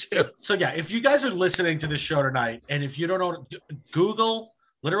to do too. So yeah, if you guys are listening to this show tonight, and if you don't know,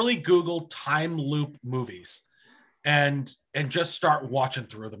 literally Google time loop movies, and just start watching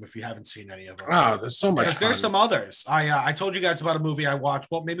through them if you haven't seen any of them. Oh, there's so much Because fun. there's some others. I told you guys about a movie I watched.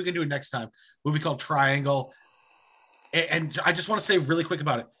 Well, maybe we can do it next time. A movie called Triangle. And I just want to say really quick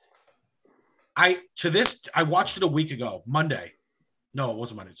about it. I watched it a week ago, Monday. No, it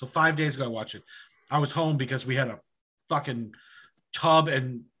wasn't Monday. So 5 days ago I watched it. I was home because we had a fucking tub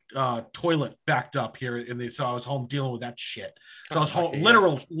and toilet backed up here so I was home dealing with that shit. So I was home,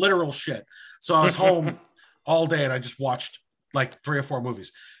 literal shit. So I was home all day and I just watched like 3 or 4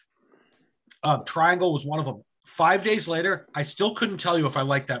 movies. Triangle was one of them. 5 days later, I still couldn't tell you if I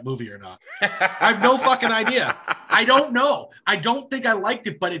liked that movie or not. I have no fucking idea. I don't know. I don't think I liked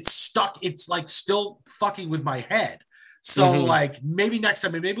it, but it's stuck. It's like still fucking with my head. So like maybe next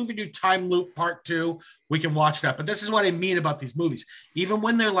time, maybe if we do Time Loop Part 2, we can watch that. But this is what I mean about these movies. Even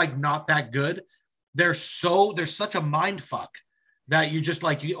when they're like not that good, they're such a mind fuck that you just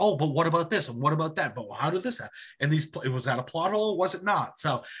like, but what about this? And what about that? But how did this happen? And was that a plot hole? Was it not?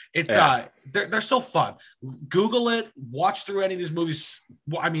 So it's, they're so fun. Google it, watch through any of these movies.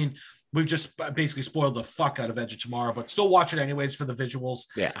 I mean, we've just basically spoiled the fuck out of Edge of Tomorrow, but still watch it anyways for the visuals.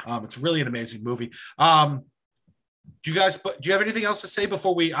 Yeah. It's really an amazing movie. Do you have anything else to say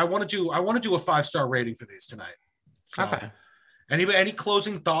before I want to do a 5-star rating for these tonight. So, Okay. Any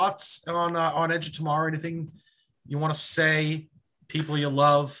closing thoughts on Edge of Tomorrow? Anything you want to say? People you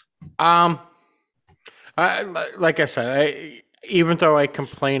love? Like I said, even though I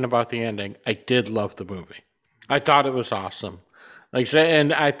complain about the ending, I did love the movie. I thought it was awesome. Like I said,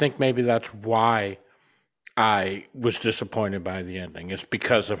 and I think maybe that's why I was disappointed by the ending. It's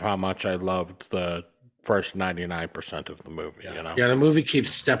because of how much I loved the first 99% of the movie. Yeah. Yeah, the movie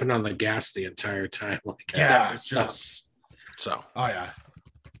keeps stepping on the gas the entire time. Like, It's So oh yeah.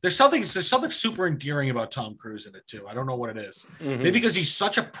 There's something super endearing about Tom Cruise in it too. I don't know what it is. Maybe because he's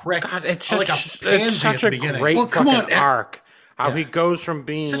such a prick. God, it's like a just, pansy it's such at a the beginning. great Well, come fucking on, arc. How he goes from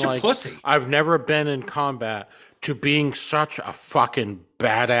being Such a like, pussy. I've never been in combat, to being such a fucking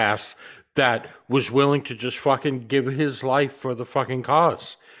badass that was willing to just fucking give his life for the fucking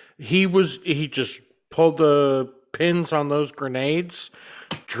cause. He just pulled the pins on those grenades,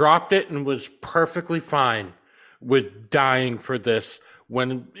 dropped it, and was perfectly fine with dying for this.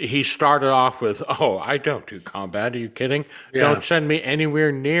 When he started off with, "Oh, I don't do combat. Are you kidding? Yeah. Don't send me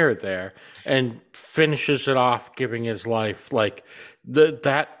anywhere near there," and finishes it off giving his life. Like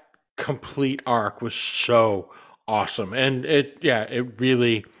that complete arc was so awesome, and it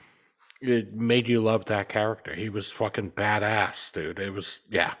really made you love that character. He was fucking badass, dude. It was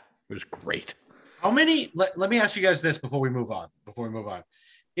great. How many? Let me ask you guys this before we move on.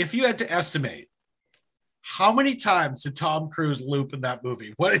 If you had to estimate, how many times did Tom Cruise loop in that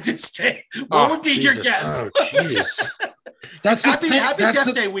movie? What did it take? What would be your guess? Oh, jeez. That's Happy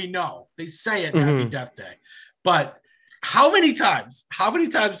Death Day. We know they say it. Happy Death Day, but how many times? How many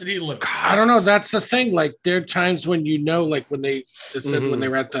times did he loop? I don't know. That's the thing. Like there are times when like when they said when they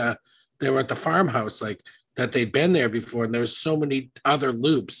were at the farmhouse, like that they'd been there before, and there was so many other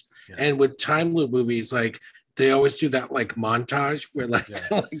loops. Yeah. And with time loop movies, like they always do that like montage where like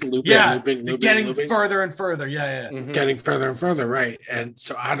looping, getting further and further. Getting further and further, right? And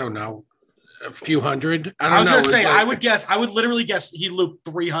so I don't know, a few hundred. I was going to say, I would literally guess he looped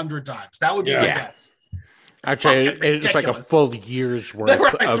 300 times. That would be my guess. I'd say it's like a full year's worth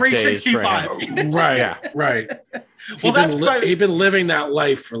of 365. Days. Right. He'd been living that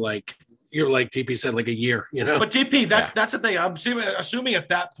life for like DP said, like a year, you know. But DP, that's the thing. I'm assuming at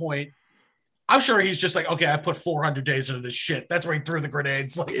that point, I'm sure he's just like, okay, I put 400 days into this shit. That's where he threw the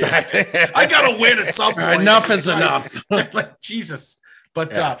grenades. Like, I gotta win at some point. Enough is enough. Like, Jesus.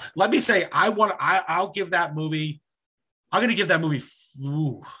 But let me say, I'll give that movie. I'm gonna give that movie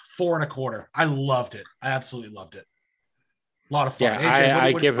 4.25. I loved it. I absolutely loved it. A lot of fun. Yeah, AJ,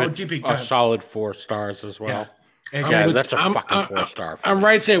 I give it DP, a solid 4 stars as well. AJ, that's a fucking 4 star. I'm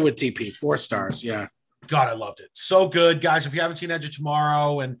right there with DP. 4 stars. Yeah. God, I loved it. So good, guys. If you haven't seen Edge of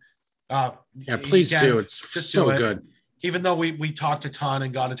Tomorrow, and please do. It's just so good. Even though we talked a ton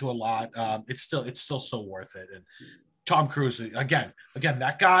and got into a lot, it's still so worth it. And Tom Cruise, again,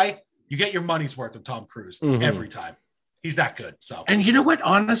 that guy, you get your money's worth of Tom Cruise every time. He's that good. So, and you know what?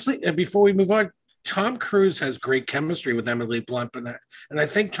 Honestly, before we move on, Tom Cruise has great chemistry with Emily Blunt, and I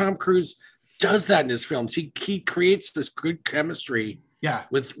think Tom Cruise does that in his films. He creates this good chemistry. Yeah,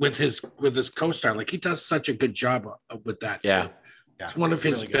 with his co-star, like he does such a good job with that. Yeah. Too. It's one of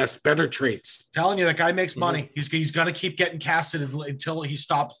his better traits. Telling you, that guy makes money. He's going to keep getting casted until he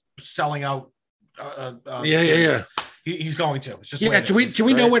stops selling out. He's going to. It's just do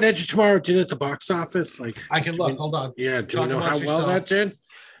we know what Edge of Tomorrow did at the box office? Like I can look. Hold on. Yeah. Do we know how well that did?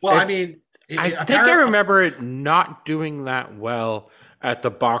 Well, I mean, I think I remember it not doing that well at the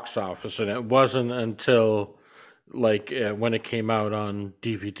box office, and it wasn't until when it came out on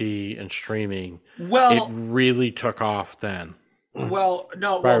DVD and streaming. Well, it really took off then. Well,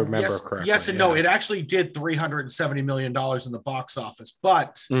 no. If I remember correctly. Yes and no. It actually did $370 million in the box office,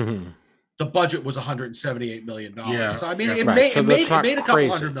 but the budget was $178 million. Yeah. So I mean, it made a couple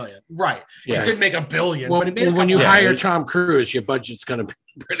 $100 million. Right. Yeah. It didn't make $1 billion. Well, but it made when you hire Tom Cruise, your budget's going to be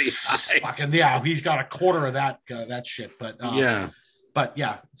pretty high. He's got a quarter of that shit. But But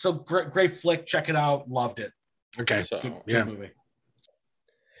yeah, so great flick. Check it out. Loved it. Okay. Good movie.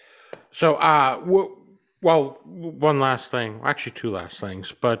 So, well, one last thing, actually 2 last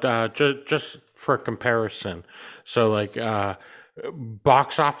things, but just for comparison. So,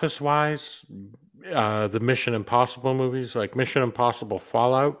 box office wise, the Mission Impossible movies, like Mission Impossible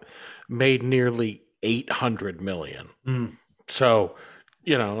Fallout, made nearly $800 million. So,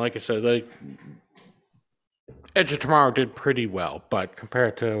 like I said, Edge of Tomorrow did pretty well, but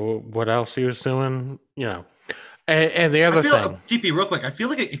compared to what else he was doing, and the other thing, DP, real quick, I feel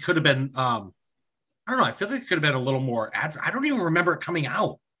like it could have been. I don't know. I feel like it could have been a little more. I don't even remember it coming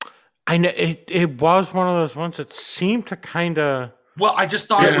out. I know it was one of those ones that seemed to kind of. Well, I just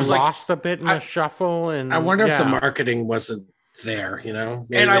thought it was lost a bit in the shuffle, and I wonder if the marketing wasn't there. Maybe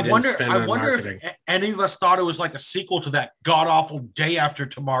and I wonder if any of us thought it was like a sequel to that god awful Day After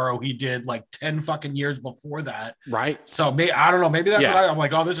Tomorrow he did like 10 fucking years before that. Right. So I don't know. Maybe that's what I'm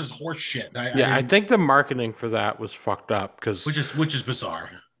like. Oh, this is horse shit. I think the markening for that was fucked up because which is bizarre.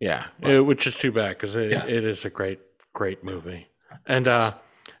 Yeah, which is too bad because it is a great movie. And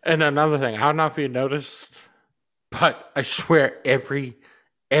another thing, I don't know if you noticed, but I swear every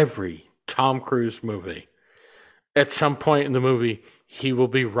Tom Cruise movie, at some point in the movie, he will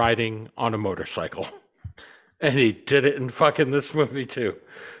be riding on a motorcycle, and he did it in fucking this movie too.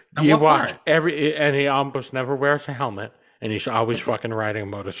 You watch and he almost never wears a helmet, and he's always fucking riding a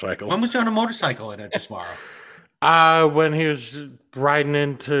motorcycle. When was he on a motorcycle in Edge of Tomorrow? When he was riding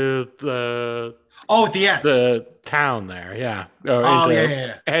into the At the end. the town there, yeah.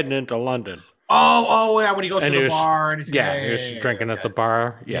 Heading into London. Yeah, when he goes And to he the was- bar. And He was drinking at the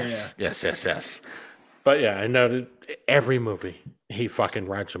bar. Yes. But yeah, I know that every movie he fucking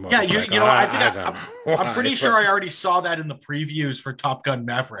rides a Yeah, motorcycle. you know, I think don't know I'm pretty why, sure but- I already saw that in the previews for Top Gun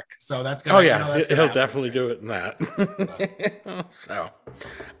Maverick. So that's gonna. Oh yeah, that's he'll gonna happen. definitely do it in that.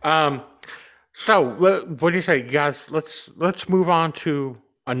 So what do you say, guys? Let's move on to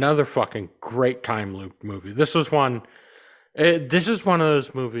another fucking great time loop movie. This is one. This is one of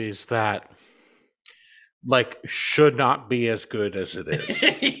those movies that like should not be as good as it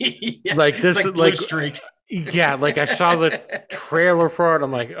is. Yeah, Like it's this, like like Blue Streak yeah, like I saw the trailer for it.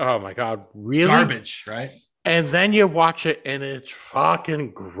 I'm like, oh my god, really? garbage, right? And then you watch it and it's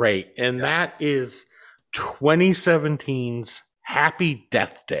fucking great. And that is 2017's Happy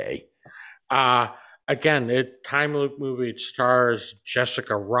Death Day. Again, time loop movie. It stars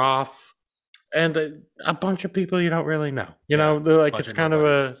Jessica Roth and a bunch of people you don't really know. You know, they're like bunch it's of kind of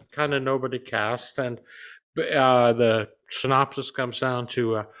nobodies. a kind of nobody cast. And the synopsis comes down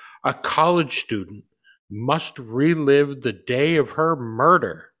to a college student must relive the day of her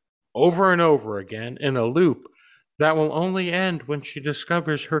murder over and over again in a loop that will only end when she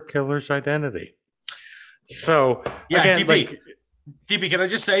discovers her killer's identity. So, Yeah, again, DP. DP, can I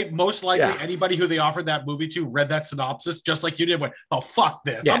just say, most likely Yeah. anybody who they offered that movie to read that synopsis just like you did. Went, oh fuck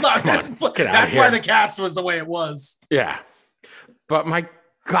this! Yeah, I'm not. come on, That's, get outta that's why here. the cast was the way it was. yeah. But my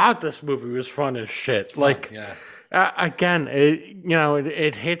God, this movie was fun as shit. Like, yeah. again,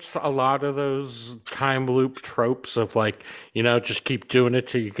 it hits a lot of those time loop tropes of like, just keep doing it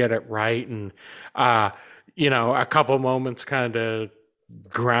till you get it right. And, a couple moments kind of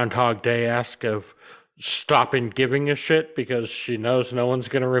Groundhog Day-esque of stopping giving a shit because she knows no one's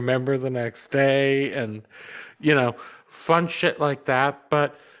going to remember the next day. And, fun shit like that.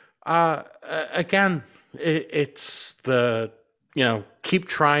 But, again, it's the, keep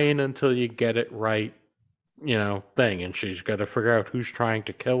trying until you get it right, thing. And she's got to figure out who's trying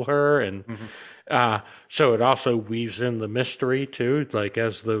to kill her. And so it also weaves in the mystery too. Like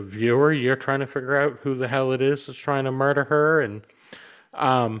as the viewer, you're trying to figure out who the hell it is that's trying to murder her. And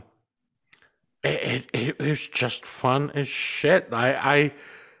it was just fun as shit. I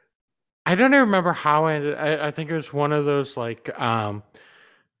don't even remember how I ended. I think it was one of those like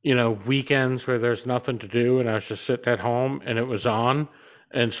weekends where there's nothing to do and I was just sitting at home and it was on.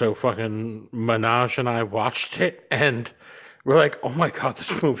 And so fucking Minaj and I watched it and we're like, oh my God,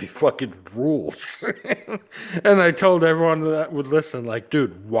 this movie fucking rules. And I told everyone that would listen, like,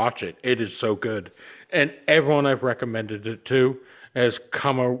 dude, watch it. It is so good. And everyone I've recommended it to has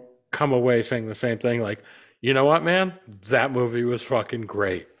come away saying the same thing. Like, you know what, man? That movie was fucking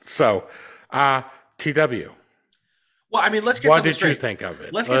great. So, TW. Well, I mean, let's get What something did straight. you think of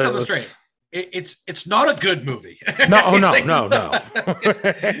it? Let's get something straight. It's not a good movie. No, oh, no.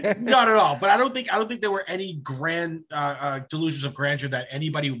 Not at all. But I don't think there were any grand delusions of grandeur that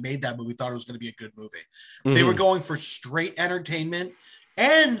anybody who made that movie thought it was going to be a good movie. They were going for straight entertainment,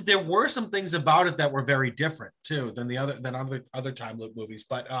 and there were some things about it that were very different too than other time loop movies.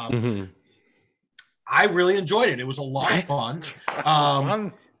 But I really enjoyed it. It was a lot of fun.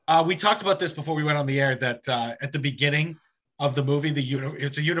 We talked about this before we went on the air that at the beginning of the movie,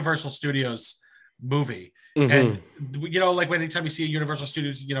 it's a Universal Studios movie. And like when anytime you see a Universal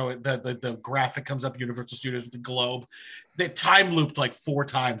Studios, the graphic comes up, Universal Studios with the globe. They time looped like 4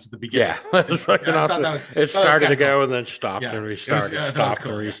 times at the beginning. Yeah, that was fucking awesome. It started to go and then stopped and restarted. Stopped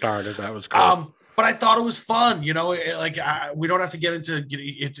and restarted. That was cool. But I thought it was fun. We don't have to get into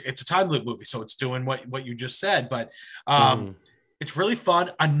it's a time loop movie, so it's doing what you just said. But it's really fun.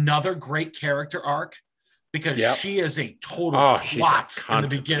 Another great character arc. Because she is a total twat in the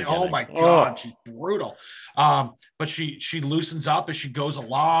beginning. Oh my God, she's brutal. But she loosens up as she goes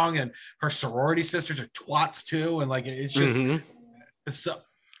along, and her sorority sisters are twats too. And like it's just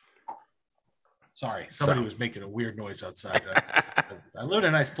sorry, somebody was making a weird noise outside. I live in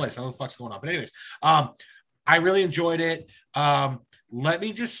a nice place. I don't know what the fuck's going on. But anyways, I really enjoyed it. Can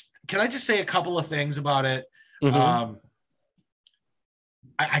I just say a couple of things about it? I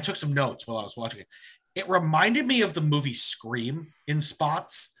took some notes while I was watching it. It reminded me of the movie Scream in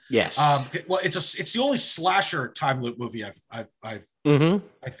spots. Yes. Well, it's the only slasher time loop movie I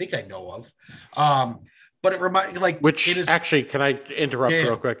think I know of. But it reminded actually, can I interrupt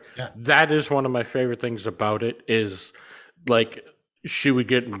real quick? Yeah. That is one of my favorite things about it is like she would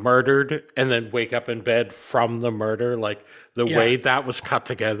get murdered and then wake up in bed from the murder. Like the way that was cut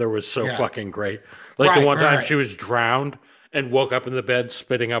together was so fucking great. Like the one time she was drowned and woke up in the bed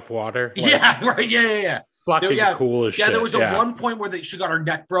spitting up water. Like, Yeah, right. Yeah. fucking Yeah, cool as shit. Yeah, there was a one point where she got her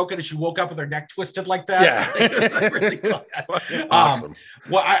neck broken and she woke up with her neck twisted like that. Yeah. It was like really cool. Awesome.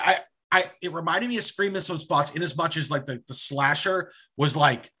 Well, it reminded me of Scream in some spots, in as much as like the slasher was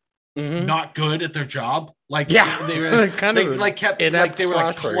like not good at their job. Like they were kind of like kept like they were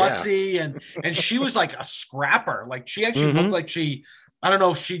like klutzy and she was like a scrapper. Like she actually looked like I don't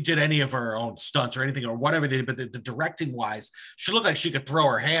know if she did any of her own stunts or anything or whatever they did, but the directing wise, she looked like she could throw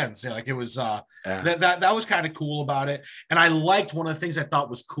her hands. Like it was that was kind of cool about it. And I liked one of the things I thought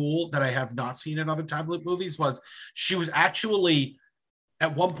was cool that I have not seen in other time loop movies was she was actually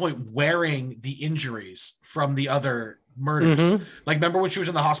at one point wearing the injuries from the other murders. Like remember when she was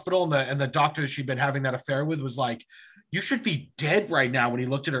in the hospital and the doctor she'd been having that affair with was like, you should be dead right now, when he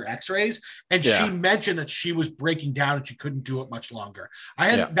looked at her x-rays. And she mentioned that she was breaking down and she couldn't do it much longer.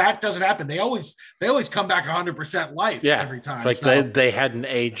 That doesn't happen. They always come back 100% life every time. Like they hadn't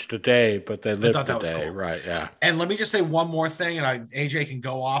aged a day, but they lived a day. Cool. Right. Yeah. And let me just say one more thing, and AJ can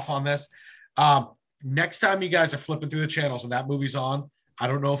go off on this. Next time you guys are flipping through the channels and that movie's on, I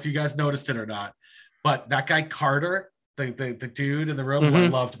don't know if you guys noticed it or not, but that guy Carter, the dude in the room, who I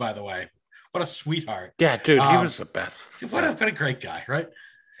loved, by the way. What a sweetheart. Yeah, dude, he was the best. What a great guy, right?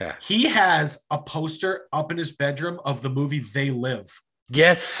 Yeah. He has a poster up in his bedroom of the movie They Live.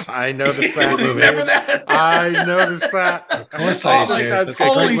 Yes, I noticed that movie. Remember that? I noticed that. Of course I do.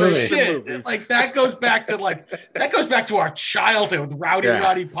 Holy shit. Like that goes back to our childhood with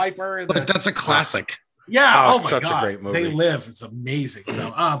Roddy Piper. But that's a classic. Yeah. Oh my such God. A great movie. They Live. It's amazing.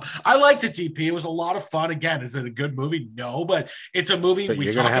 So I liked it, DP. It was a lot of fun. Again, is it a good movie? No, but it's a movie. But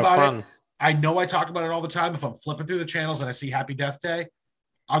we talk about it. I know I talk about it all the time. If I'm flipping through the channels and I see Happy Death Day,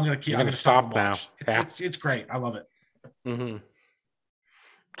 I'm going to stop now. It's great. I love it. Mm-hmm.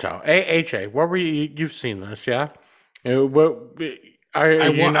 So, AJ, what were you've seen this, yeah? What are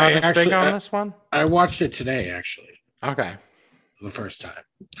you not as big on this one? I watched it today, actually. Okay. For the first time.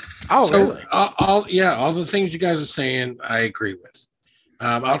 Oh, so, really? All the things you guys are saying, I agree with.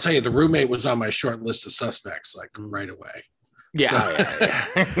 I'll tell you, The Roommate was on my short list of suspects, like right away. Yeah.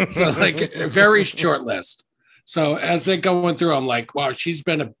 So like very short list. So as they're going through, I'm like, wow, she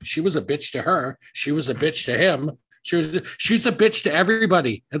was a bitch to her. She was a bitch to him. She's a bitch to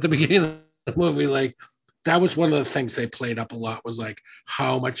everybody at the beginning of the movie. Like that was one of the things they played up a lot, was like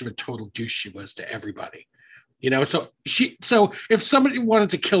how much of a total douche she was to everybody. So if somebody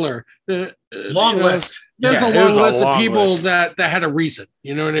wanted to kill her, the long list. There's a long list of people that had a reason.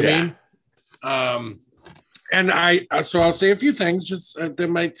 You know what I mean? And so I'll say a few things. Just they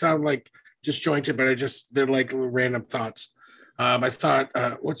might sound like disjointed, but they're like random thoughts. I thought,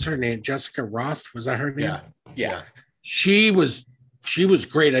 what's her name? Jessica Roth, was that her name? Yeah. She was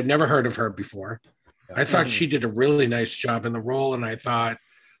great. I'd never heard of her before. I thought she did a really nice job in the role, and I thought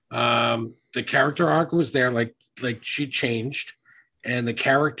the character arc was there. Like she changed, and the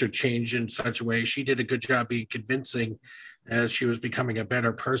character changed in such a way. She did a good job being convincing as she was becoming a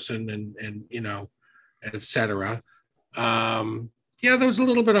better person, and etc. There was a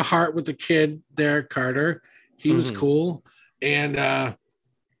little bit of heart with the kid there, Carter. He was cool. And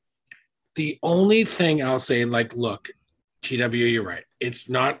the only thing I'll say, like, look, TW, you're right. It's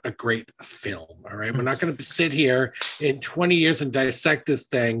not a great film. All right. We're not going to sit here in 20 years and dissect this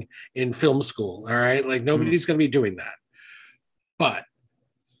thing in film school. All right. Like nobody's going to be doing that. But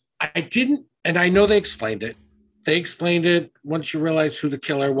I didn't, and I know they explained it. They explained it. Once you realize who the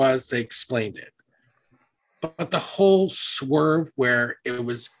killer was, they explained it. But the whole swerve where it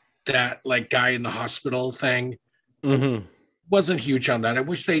was that like guy in the hospital thing wasn't huge on that. I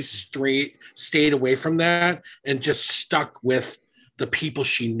wish they stayed away from that and just stuck with the people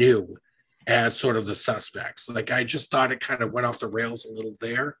she knew as sort of the suspects. Like I just thought it kind of went off the rails a little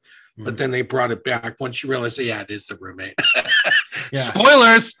there, but then they brought it back once you realize, it is the roommate.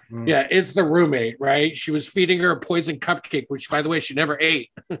 Spoilers. Yeah, it's the roommate, right? She was feeding her a poison cupcake, which by the way, she never ate.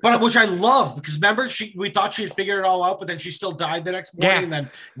 But which I love, because remember, we thought she had figured it all out, but then she still died the next morning and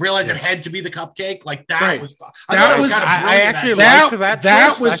then realized it had to be the cupcake. Like that was fun. I actually liked that.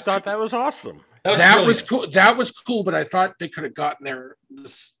 I thought that was awesome. That was cool. That was cool, but I thought they could have gotten there.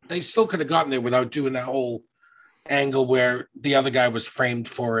 They still could have gotten there without doing that whole angle where the other guy was framed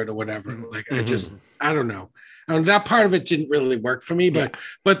for it or whatever. Like I don't know. That part of it didn't really work for me, but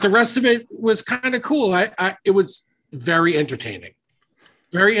the rest of it was kind of cool. It was very entertaining.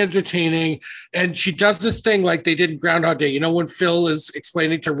 Very entertaining. And she does this thing like they did in Groundhog Day. You know, when Phil is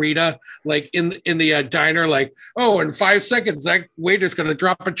explaining to Rita, like in the diner, like, oh, in 5 seconds, that waiter's going to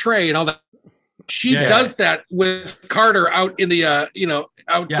drop a tray and all that. She does that with Carter out in the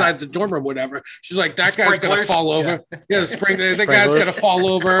outside the dorm room, whatever. She's like, that guy's gonna fall over. Yeah, the guy's gonna fall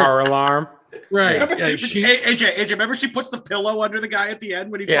over. Car alarm. Right. AJ, remember she puts the pillow under the guy at the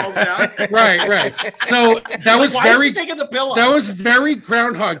end when he falls down? Right. So that was why is he taking the pillow? That was very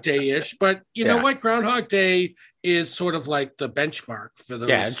Groundhog Day-ish, but you know what? Groundhog Day is sort of like the benchmark for those.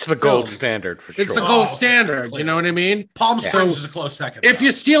 Yeah, it's the gold standard for sure. It's the gold standard. You know what I mean? Palm Springs is a close second. If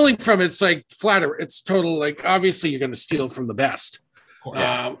you're stealing from it, it's like flatter. It's total like obviously you're going to steal from the best.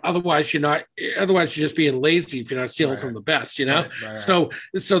 Otherwise you're not. Otherwise you're just being lazy if you're not stealing from the best. You know. Right. So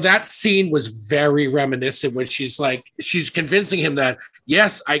that scene was very reminiscent when she's convincing him that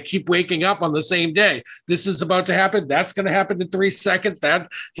yes, I keep waking up on the same day. This is about to happen. That's going to happen in 3 seconds.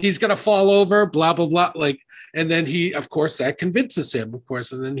 That he's going to fall over. Blah blah blah. And then he, of course, that convinces him. Of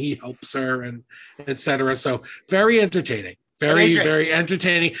course, and then he helps her and etc. So very entertaining. Very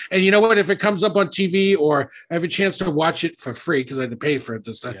entertaining. And you know what? If it comes up on TV or I have a chance to watch it for free because I had to pay for it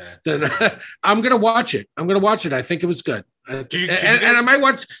this time, then I'm gonna watch it. I think it was good. And I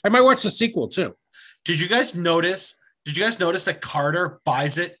might watch the sequel too. Did you guys notice that Carter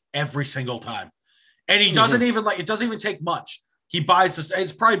buys it every single time? And he doesn't even it doesn't even take much. He buys this.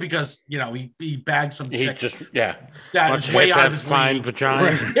 It's probably because he bagged some chick. That's way out of his fine vagina.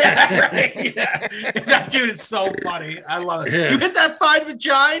 Right. Yeah. That dude is so funny. I love it. Yeah. You hit that fine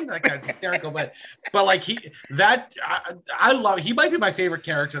vagina. That guy's hysterical, but I love it. He might be my favorite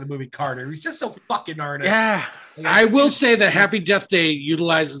character in the movie Carter. He's just so fucking earnest. Yeah, I will say that Happy Death Day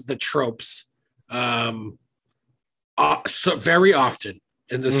utilizes the tropes, so very often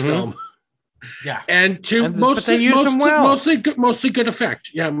in this film. Yeah, and mostly good effect.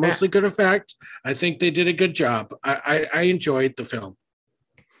 Yeah, mostly good effect. I think they did a good job. I enjoyed the film.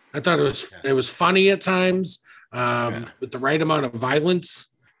 I thought it was funny at times, with the right amount of violence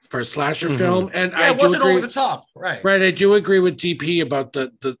for a slasher film, and it wasn't over the top. Right. I do agree with DP about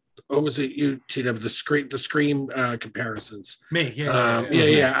the what was it? UTW the scream comparisons. Me,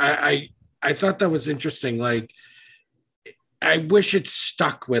 I thought that was interesting. Like, I wish it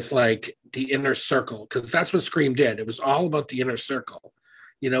stuck with like the inner circle because that's what Scream did. It was all about the inner circle.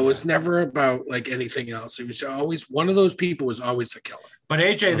 It was never about like anything else. It was always one of those people was always the killer. But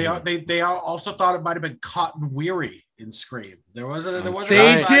AJ, they also thought it might have been Cotton Weary in Scream.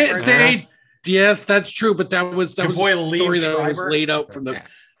 Yes, that's true. But that was a story that was laid out from the.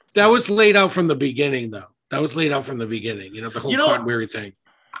 That was laid out from the beginning, though. That was laid out from the beginning. The whole Cotton Weary thing.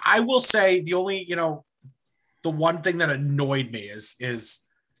 I will say the only the one thing that annoyed me is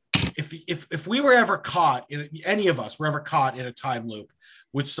if we were ever caught any of us were ever caught in a time loop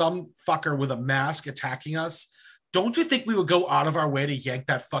with some fucker with a mask attacking us, don't you think we would go out of our way to yank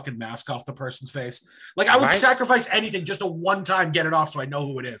that fucking mask off the person's face? Like I would sacrifice anything just to one time get it off so I know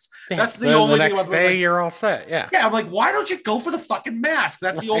who it is. That's the only thing. The next day you're all set. Yeah. Yeah. I'm like, why don't you go for the fucking mask?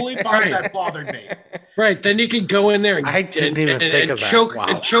 That's the only part that bothered me. Right. Then you can go in there and choke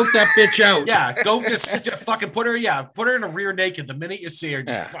that bitch out. Yeah. Go just fucking put her in a rear naked the minute you see her.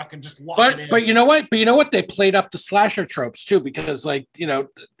 Just fucking just lock it in. But you know what? They played up the slasher tropes too, because like,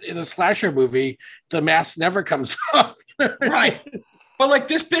 in a slasher movie, the mask never comes off. Right. But like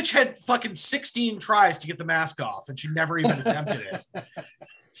this bitch had fucking 16 tries to get the mask off and she never even attempted it.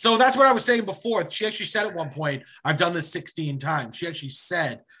 So that's what I was saying before. She actually said at one point, I've done this 16 times. She actually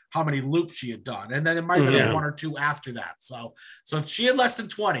said how many loops she had done. And then it might have been one or two after that. So she had less than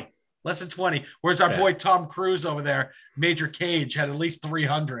 20. Whereas our boy Tom Cruise over there, Major Cage, had at least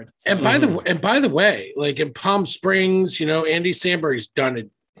 300. So. And by the way, like in Palm Springs, Andy Samberg's done it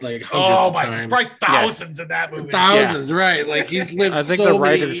like hundreds of times. Right, thousands in that movie. Thousands, right? Like he's lived. I think so the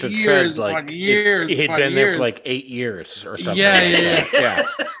writers had years, said like years. He'd been there for like 8 years or something. Yeah.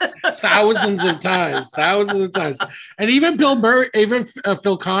 Thousands of times, and even Bill Murray,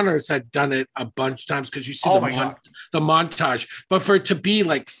 Phil Connors had done it a bunch of times because you see the montage. But for it to be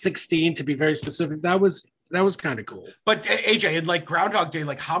like 16, to be very specific, that was kind of cool. But AJ, in like Groundhog Day,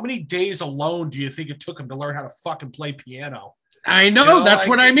 like how many days alone do you think it took him to learn how to fucking play piano? I know, that's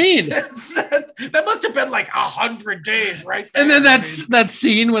what I mean. That must have been like 100 days, right there. And then that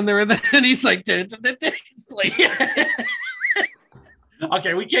scene when they're there, and he's like, he's playing.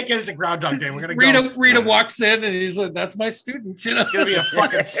 Okay, we can't get into Groundhog Day. We're gonna go. Rita walks in and he's like, "That's my student." It's gonna be a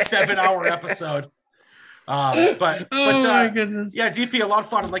fucking 7-hour episode. But my goodness. Yeah, DP, a lot of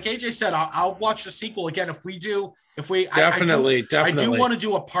fun. And like AJ said, I'll watch the sequel again if we definitely. I do want to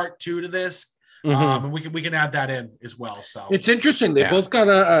do a part 2 to this. And we can add that in as well. So it's interesting. They both got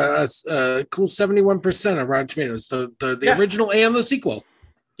a cool 71% on Rotten Tomatoes. The original and the sequel.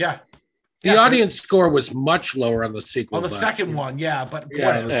 Yeah. The audience score was much lower on the sequel. On the second one, but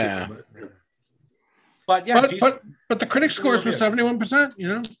But yeah, but the critic scores were 71%. You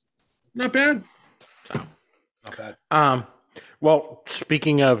know, not bad. Not bad. Well,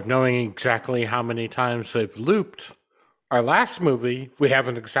 speaking of knowing exactly how many times they've looped, our last movie, we have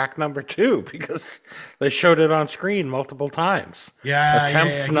an exact number too, because they showed it on screen multiple times. Yeah,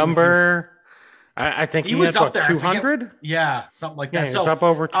 Attempt number, I think he was had, up there. 200? Yeah, something like that. Yeah, so up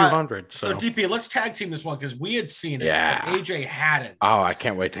over 200. So DP, let's tag team this one because we had seen it, Yeah. but AJ hadn't. Oh, I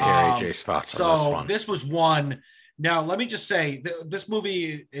can't wait to hear AJ's thoughts on this one. This was one. Now, let me just say, this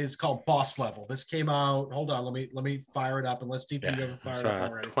movie is called Boss Level. This came out. Hold on, let me fire it up, unless DP ever fired it up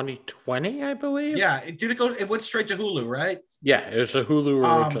already. 2020, I believe. Yeah, it went straight to Hulu, right? Yeah, it was a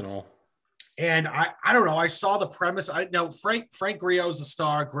Hulu original. And I don't know. I saw the premise. I know Frank Grillo is the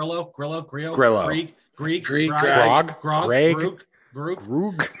star. Grillo, Grillo.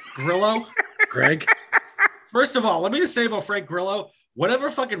 Greg. First of all, let me just say about Frank Grillo. Whatever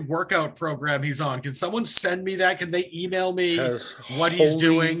fucking workout program he's on, can someone send me that? Can they email me what he's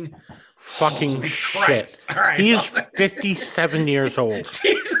doing? Fucking shit. Right, he is 57 years old.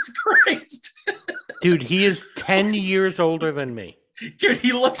 Jesus Christ. Dude, he is 10 years older than me. Dude,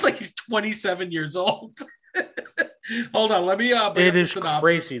 he looks like he's 27 years old. Hold on, let me it is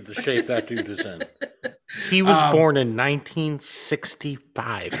crazy the shape that dude is in. He was born in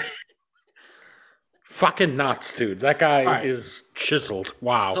 1965. Fucking nuts, dude. That guy is chiseled.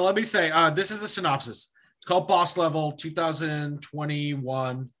 Wow. So let me say, this is the synopsis. It's called Boss Level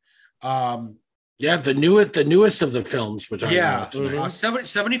 2021. Yeah, the newest of the films, which yeah,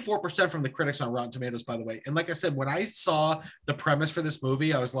 74% from the critics on Rotten Tomatoes, by the way. And like I said, when I saw the premise for this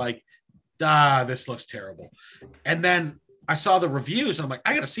movie, I was like, this looks terrible. And then I saw the reviews and I'm like,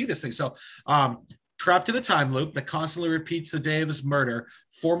 I gotta see this thing. So trapped in a time loop that constantly repeats the day of his murder,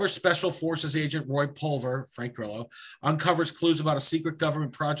 former Special Forces agent Roy Pulver, Frank Grillo, uncovers clues about a secret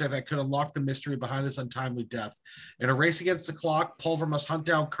government project that could unlock the mystery behind his untimely death. In a race against the clock, Pulver must hunt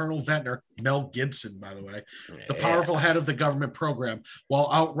down Colonel Ventnor, Mel Gibson, by the way, the powerful head of the government program, while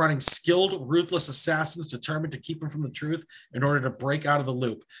outrunning skilled, ruthless assassins determined to keep him from the truth in order to break out of the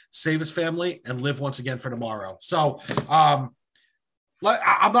loop, save his family, and live once again for tomorrow. So,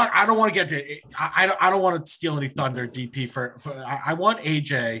 I don't want to get to. I don't want to steal any thunder, DP. I want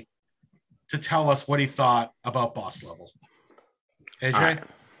AJ to tell us what he thought about Boss Level. AJ,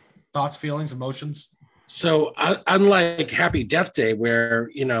 thoughts, feelings, emotions. So unlike Happy Death Day, where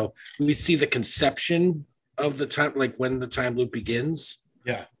we see the conception of the time, like when the time loop begins.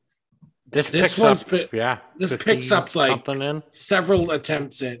 Yeah. This picks up like several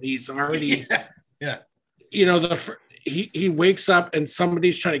attempts in. He's already. Yeah. He wakes up and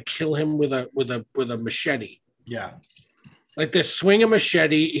somebody's trying to kill him with a machete. Yeah. Like they swing a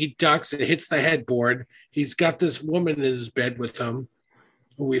machete, he ducks, it hits the headboard. He's got this woman in his bed with him.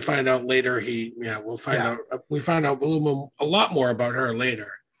 We find out later we find out a lot more about her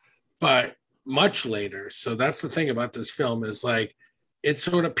later, but much later. So that's the thing about this film is like it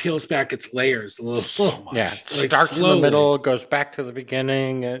sort of peels back its layers a little so much. Yeah. It starts slowly in the middle, goes back to the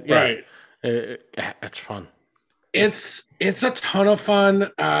beginning. Right. It's fun. It's a ton of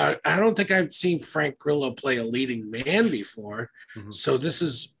fun. I don't think I've seen Frank Grillo play a leading man before, so this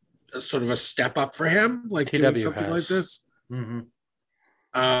is sort of a step up for him, like doing something like this.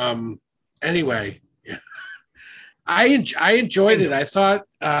 Anyway, I enjoyed it. I thought,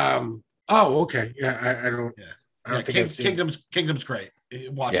 okay, yeah, I don't think Kingdom's great.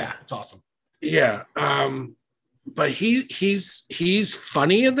 Watch it; it's awesome. Yeah, but he's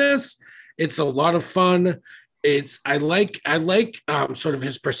funny in this. It's a lot of fun. I like sort of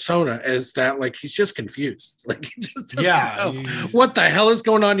his persona as that, like he's just confused, like he just doesn't know what the hell is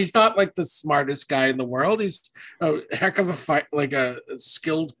going on. He's not like the smartest guy in the world. He's a heck of a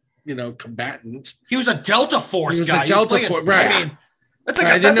skilled combatant. He was a Delta Force guy. Right? I mean, that's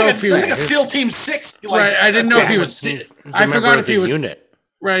like a SEAL Team 6. Right. I didn't know if he was. I forgot if he was unit.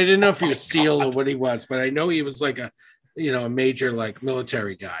 Right. I didn't know if he was SEAL or what he was, but I know he was like a major like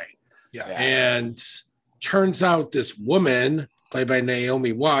military guy. Yeah. And turns out this woman played by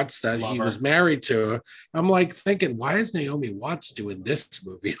Naomi Watts that he was married to. I'm like thinking, why is Naomi Watts doing this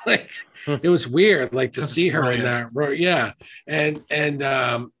movie? Like it was weird, like to see her in that role. Yeah. And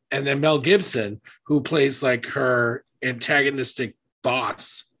then Mel Gibson, who plays like her antagonistic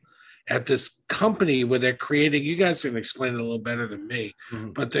boss at this company where they're creating, you guys can explain it a little better than me,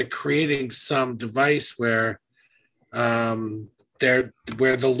 but they're creating some device where the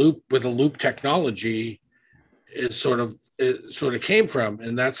loop technology is sort of came from,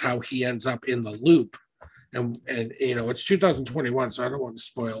 and that's how he ends up in the loop. And it's 2021, so I don't want to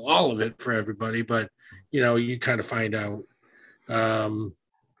spoil all of it for everybody, but you kind of find out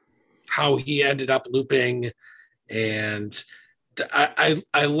how he ended up looping, and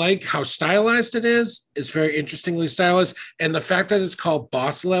I like how stylized it is. It's very interestingly stylized, and the fact that it's called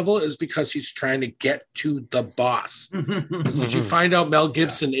Boss Level is because he's trying to get to the boss. Because as you find out, Mel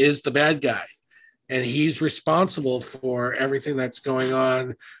Gibson is the bad guy, and he's responsible for everything that's going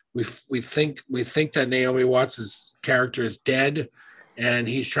on. We think that Naomi Watts' character is dead, and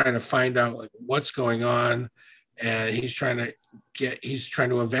he's trying to find out like what's going on, and he's trying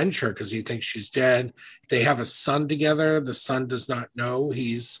to avenge her because he thinks she's dead. They have a son together. The son does not know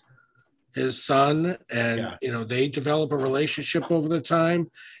he's his son, and they develop a relationship over the time.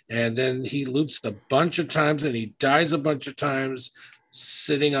 And then he loops a bunch of times, and he dies a bunch of times,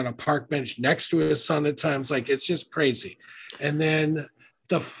 sitting on a park bench next to his son at times. Like, it's just crazy. And then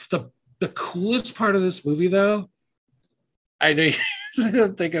the coolest part of this movie, though, I know you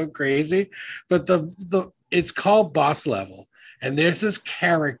don't think I'm crazy, but it's called Boss Level. And there's this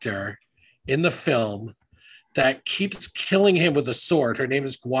character in the film that keeps killing him with a sword. Her name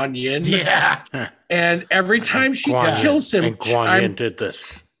is Guan Yin. Yeah. And every time she kills him, and Guan Yin did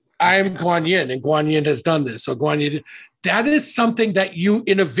this. I'm Guan Yin, and Guan Yin has done this. So Guan Yin, that is something that you,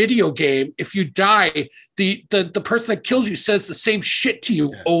 in a video game, if you die, the person that kills you says the same shit to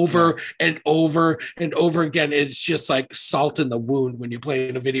you over and over and over again. It's just like salt in the wound when you play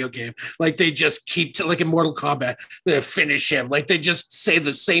in a video game. Like, they just keep like in Mortal Kombat, they finish him. Like, they just say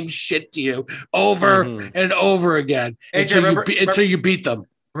the same shit to you over and over again until you beat them.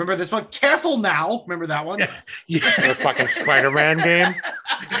 Remember this one? Careful now. Remember that one? Yeah. The fucking Spider-Man game.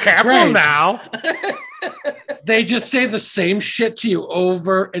 Careful now. They just say the same shit to you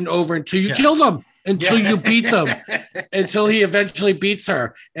over and over until you kill them, until you beat them, until he eventually beats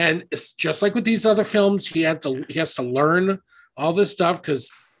her. And it's just like with these other films, he has to learn all this stuff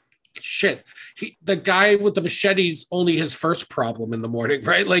because shit, the guy with the machete's only his first problem in the morning,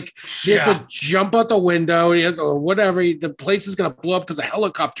 right? Like, he has to jump out the window, or whatever. The place is going to blow up because a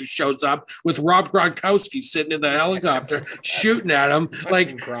helicopter shows up with Rob Gronkowski sitting in the helicopter shooting at him.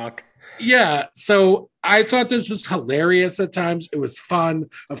 Like, Gronk. Yeah, so I thought this was hilarious at times. It was fun.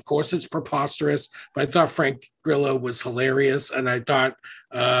 Of course, it's preposterous, but I thought Frank Grillo was hilarious, and I thought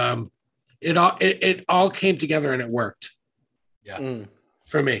it all came together and it worked. Yeah,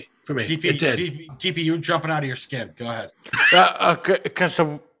 for me, DP, it did. DP, you jumping out of your skin. Go ahead. Because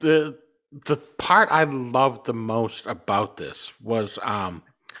the part I loved the most about this was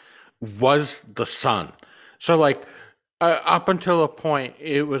the son. So like. Up until a point,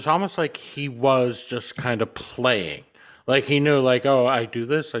 it was almost like he was just kind of playing. Like, he knew, like, oh, I do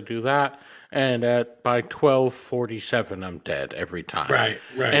this, I do that, and by 12:47, I'm dead every time. Right.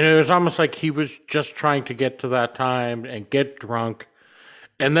 And it was almost like he was just trying to get to that time and get drunk.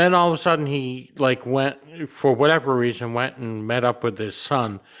 And then all of a sudden, he, like, went, for whatever reason, went and met up with his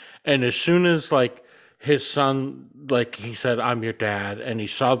son. And as soon as, like, his son, like, he said, I'm your dad, and he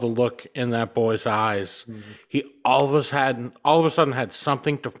saw the look in that boy's eyes, he all of a sudden had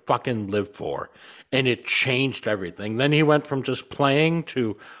something to fucking live for, and it changed everything. Then he went from just playing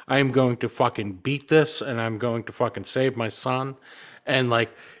to, I'm going to fucking beat this, and I'm going to fucking save my son. And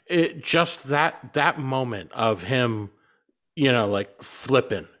like, it just that moment of him, like,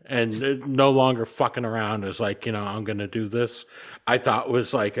 flipping and no longer fucking around is like, I'm going to do this, I thought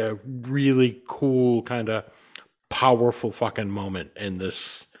was like a really cool kind of powerful fucking moment in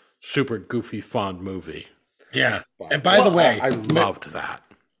this super goofy, fun movie. Yeah. And by the way, I loved that.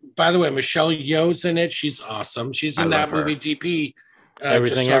 By the way, Michelle Yeoh's in it. She's awesome. She's in that movie, DP.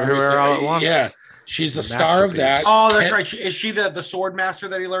 Everything Everywhere All at Once. Yeah. She's the star of that. Oh, that's right. Is she the sword master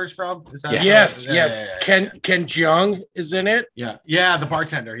that he learns from? Is that yes. Ken Jeong is in it. Yeah, the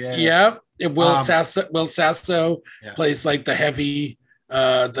bartender. Yeah. Will Sasso plays like the heavy,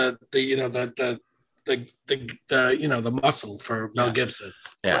 the muscle for Mel Gibson.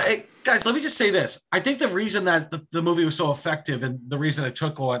 Yeah. Hey, guys, let me just say this. I think the reason that the movie was so effective, and the reason it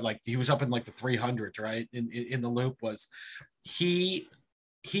took he was up in like the 300s, right, in the loop, was he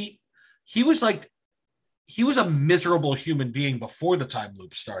was like, he was a miserable human being before the time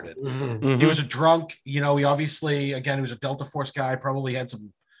loop started. Mm-hmm. He was a drunk, he obviously, again, he was a Delta Force guy, probably had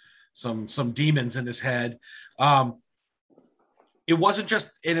some demons in his head. It wasn't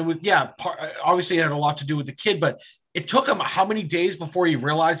just, and it was, obviously it had a lot to do with the kid, but it took him how many days before he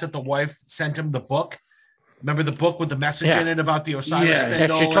realized that the wife sent him the book? Remember the book with the message in it about the Osiris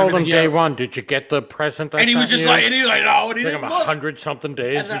spindle? She told him day one, did you get the present? And he was just like, no, and he took him 100-something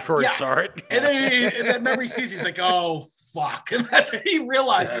days before he saw it. And then remember he sees, he's like, oh, fuck. And that's he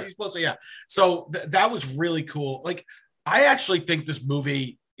realizes he's supposed to, So that was really cool. Like, I actually think this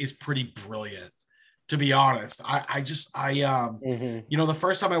movie is pretty brilliant to be honest. I the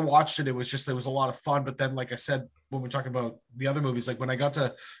first time I watched it, it was a lot of fun. But then, like I said, when we're talking about the other movies, like when I got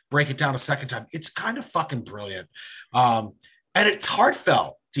to break it down a second time, it's kind of fucking brilliant. And it's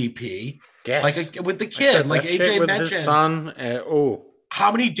heartfelt, DP. Yes. Like with the kid, like AJ mentioned. His son,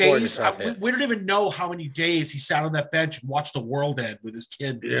 how many days? We don't even know how many days he sat on that bench and watched the world end with his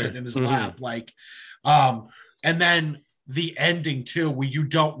kid sitting in his lap. Like, and then the ending too, where you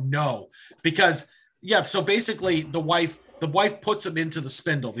don't know because so basically the wife puts him into the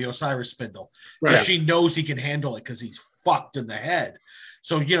spindle, the Osiris spindle, because she knows he can handle it because he's fucked in the head.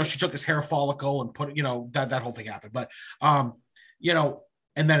 So she took his hair follicle and put it, that whole thing happened. But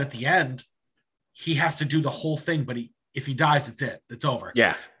and then at the end, he has to do the whole thing, but if he dies, it's over.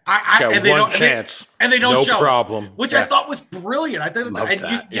 Yeah. And they don't no show problem. It, which I thought was brilliant. I think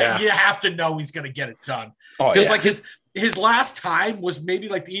you have to know he's going to get it done. Because like his last time was maybe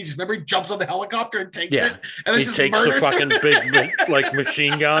like the easiest. Remember, he jumps on the helicopter and takes it, and then he just takes the fucking big like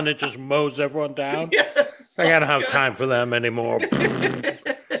machine gun and just mows everyone down. So I don't have time for them anymore.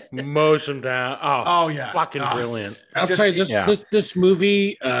 Mows them down. Fucking brilliant. I'll say this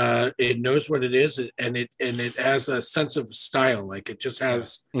movie, it knows what it is, and it has a sense of style. Like it just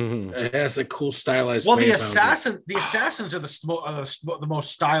has it has a cool stylized. Well, the assassins are the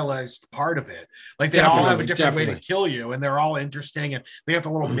most stylized part of it. Like they all have a different way to kill you, and they're all interesting. And they got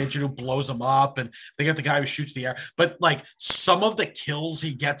the little midget who blows them up, and they got the guy who shoots the air. But like some of the kills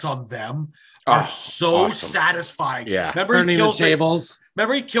he gets on them are so satisfying. Yeah, remember turning the tables.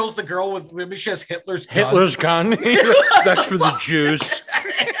 Remember he kills the girl with maybe she has Hitler's gun. That's for the Jews.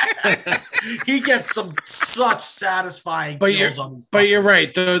 He gets some such satisfying kills on these. But you're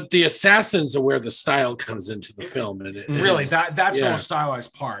right. The assassins are where the style comes into the film, and that's the most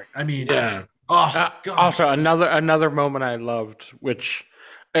stylized part. I mean, also another moment I loved, which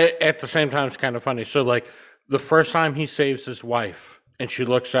at the same time is kind of funny. So like the first time he saves his wife, and she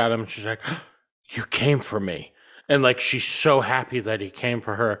looks at him, and she's like, "You came for me." And like she's so happy that he came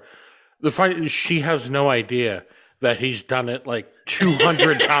for her. The funny, she has no idea that he's done it like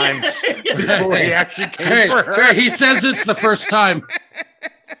 200 times before he actually came for her. He says it's the first time.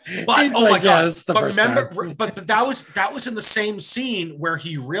 But my god! But remember, but that was in the same scene where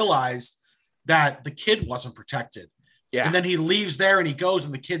he realized that the kid wasn't protected. Yeah, and then he leaves there and he goes,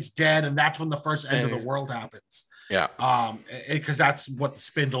 and the kid's dead, and that's when the first end of the world happens. Yeah. Because that's what the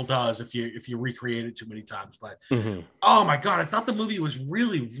spindle does if you recreate it too many times. But oh my god, I thought the movie was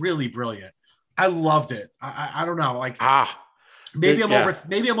really, really brilliant. I loved it. I don't know, like maybe I'm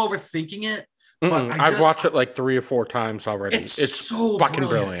overthinking it. But I've watched it like 3 or 4 times already. It's so fucking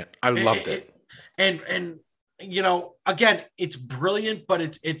brilliant. I loved it. And again, it's brilliant, but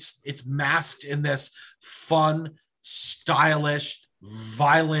it's masked in this fun, stylish,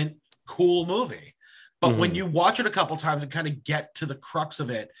 violent, cool movie. But when you watch it a couple times and kind of get to the crux of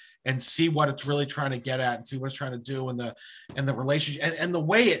it and see what it's really trying to get at and see what it's trying to do and the relationship and the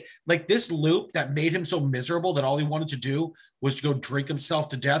way it, like this loop that made him so miserable that all he wanted to do was to go drink himself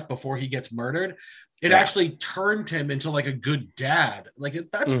to death before he gets murdered. It actually turned him into like a good dad. Like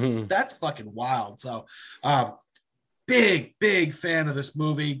that's fucking wild. So big fan of this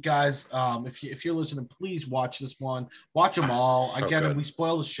movie, guys. If you're listening, please watch this one. Watch them all. Again, we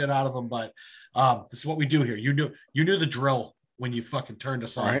spoil the shit out of them, but this is what we do here. You knew the drill when you fucking turned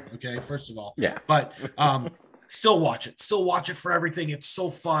us on. Right. Okay, first of all. Yeah. But still watch it. Still watch it for everything. It's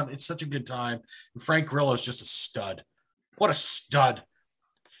so fun. It's such a good time. And Frank Grillo is just a stud. What a stud.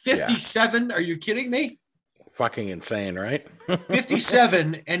 57? Yeah. Are you kidding me? Fucking insane, right?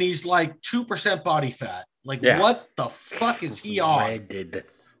 57, and he's like 2% body fat. Like, what the fuck is he on?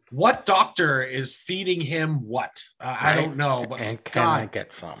 What doctor is feeding him what? I don't know. But and can I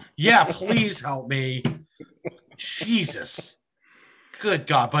get some? Yeah, please help me. Jesus. Good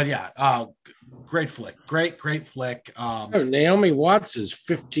God. But yeah, great flick. Great flick. Naomi Watts is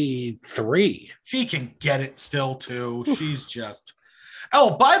 53. She can get it still, too. She's just...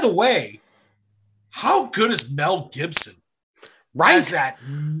 Oh, by the way, how good is Mel Gibson? Right. As that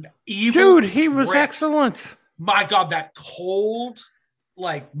evil dude, he was excellent. My God, that cold,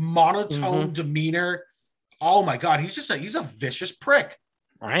 like monotone demeanor. Oh my God, he's a vicious prick.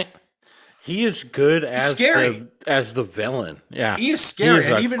 Right. He is good as the villain. Yeah. He is scary.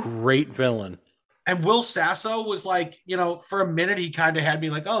 He is a great villain. And Will Sasso was like, for a minute he kind of had me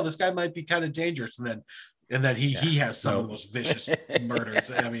like, oh, this guy might be kind of dangerous. And then he has some of the most vicious murders.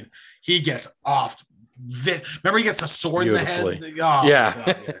 I mean, he gets off. Remember, he gets a sword in the head. Oh, yeah. God,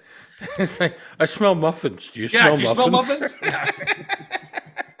 yeah. It's like, I smell muffins. Do you smell muffins? Yeah.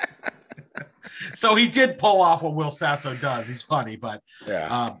 So he did pull off what Will Sasso does. He's funny, but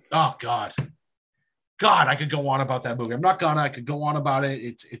oh God, God, I could go on about that movie. I'm not gonna. I could go on about it.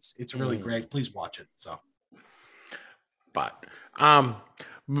 It's really great. Please watch it. So, But Hey,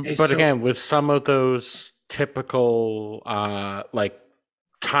 but so- again, with some of those typical like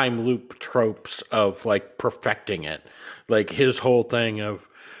time loop tropes of like perfecting it, like his whole thing of,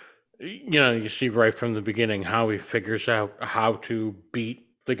 you see right from the beginning how he figures out how to beat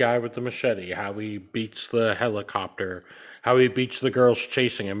the guy with the machete, how he beats the helicopter, how he beats the girls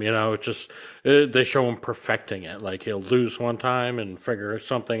chasing him. It's just they show him perfecting it. Like he'll lose one time and figure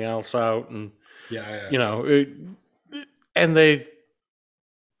something else out, and yeah. and the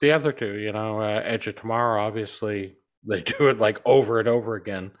other two, Edge of Tomorrow, obviously they do it like over and over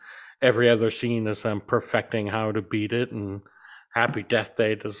again. Every other scene is them perfecting how to beat it, and Happy Death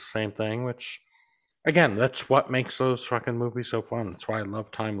Day does the same thing, which, again, that's what makes those fucking movies so fun. That's why I love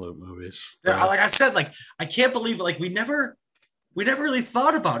time loop movies. Like I said, like I can't believe like we never really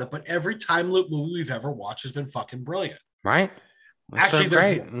thought about it, but every time loop movie we've ever watched has been fucking brilliant. Right? That's Actually,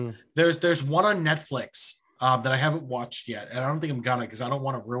 so great. there's one on Netflix that I haven't watched yet, and I don't think I'm gonna because I don't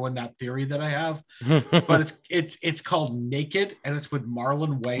want to ruin that theory that I have. But it's called Naked, and it's with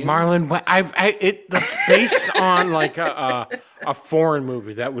Marlon Wayans. That's based on like a foreign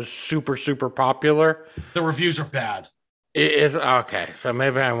movie that was super, super popular. The reviews are bad. It is okay, so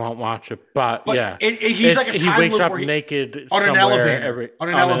maybe I won't watch it. But yeah, he's like a time he wakes loop up where naked on an elevator. On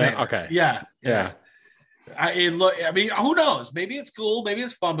an elevator. Okay. Yeah. I mean, who knows? Maybe it's cool. Maybe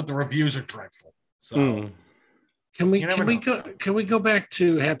it's fun, but the reviews are dreadful. So Can we You never can we go back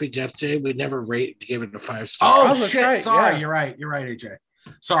to Happy Death Day? We never gave it a 5 star. Oh, that's shit! right, Sorry, yeah. you're right, AJ.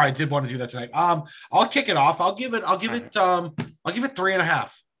 Sorry, I did want to do that tonight. I'll kick it off. I'll give it 3.5.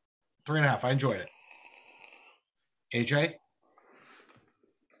 3.5. I enjoyed it. AJ.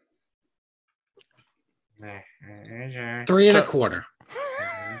 3.25.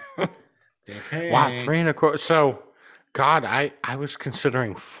 Okay. Wow, 3.25. So, God, I was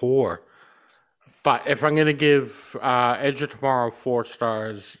considering 4. But if I'm gonna give Edge of Tomorrow 4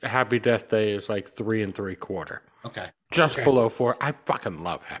 stars, Happy Death Day is like 3.75. Okay. Just below 4. I fucking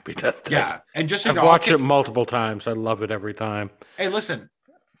love Happy Death Day. Yeah, and just so I've you know, watched it multiple times. I love it every time. Hey, listen.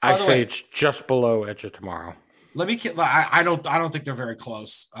 I By the say way- it's just below Edge of Tomorrow. Let me. I don't think they're very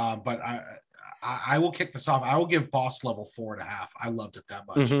close. But I will kick this off. I will give Boss Level 4.5. I loved it that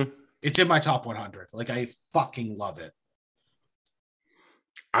much. Mhm. It's in my top 100. Like I fucking love it.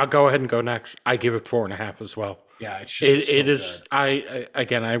 I'll go ahead and go next. I give it 4.5 as well. Yeah, it's just It so is. good.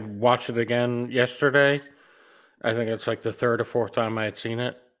 I watched it again yesterday. I think it's like the third or fourth time I had seen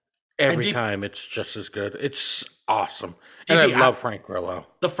it. Every did- time it's just as good. It's awesome, and I DB, love Frank Grillo.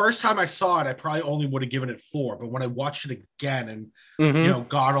 The first time I saw it, I probably only would have given it 4. But when I watched it again and Mhm.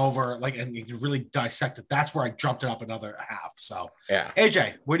 got over like and you could really dissect it, that's where I jumped it up another half. So Yeah.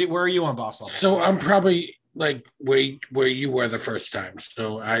 AJ, where are you on Boss Level? So I'm probably like where you were the first time.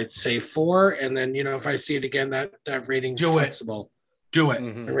 So I'd say 4, and then if I see it again, that rating's Do it. flexible. Do it.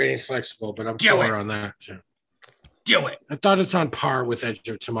 The rating's flexible, but I'm Do 4 it. on that. So. Do it. I thought it's on par with Edge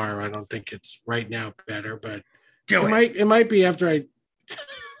of Tomorrow. I don't think it's right now better, but Do it. it might be after I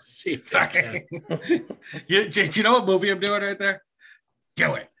see it Sorry. again. Do you know what movie I'm doing right there?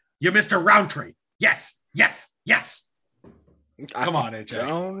 Do it. You're Mr. Roundtree. Yes. Yes. Yes. Come on, AJ.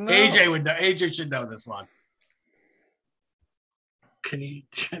 Oh no. AJ would know. AJ should know this one. Can you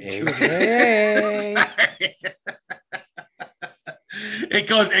do AJ. Sorry. It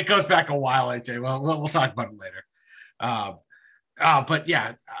goes back a while, AJ. Well, we'll talk about it later. But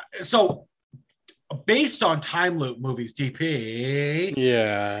yeah, so based on time loop movies, DP,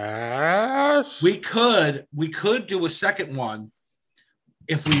 Yes. we could do a second one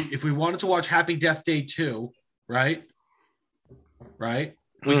if we wanted to watch Happy Death Day 2, right?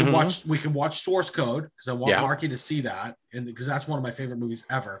 We can watch Source Code because I want Yeah. Marky to see that, and because that's one of my favorite movies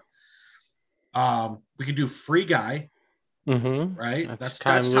ever. We could do Free Guy, Mm-hmm. right? That's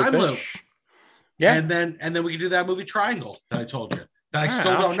That's time loop. loop-ish. Yeah. And then we can do that movie Triangle that I told you that I All right,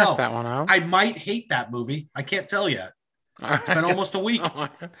 still I'll don't check know. that one out. I might hate that movie. I can't tell yet. It's been almost a week. Been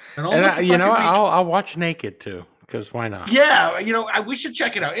And almost a you know, fucking week. I'll watch Naked too, because why not? Yeah, we should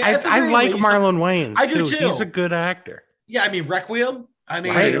check it out. At the I very like least, Marlon Wayans. I do too. He's a good actor. Yeah, I mean Requiem. I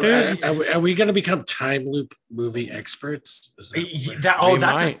mean, Right, dude. Are we going to become time loop movie experts? Is that We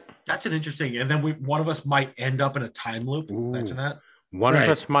that's might. that's an interesting. And then one of us might end up in a time loop. Ooh. Imagine that. One Right. of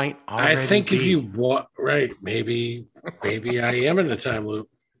us might I already think if be. you want, right, maybe I am in a time loop.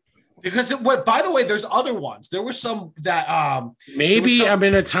 Because by the way, there's other ones. There were some that Maybe some- I'm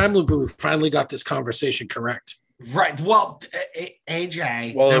in a time loop. We finally got this conversation correct. right. Well,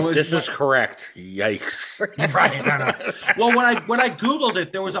 AJ. Well, there if was this is correct, yikes. right. No. Well, when I googled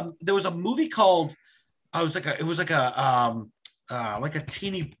it, there was a movie called it was like a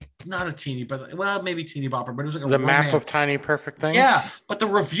teeny, not a teeny, but well, maybe teeny bopper, but it was like a The romance. Map of Tiny Perfect Things. Yeah, but the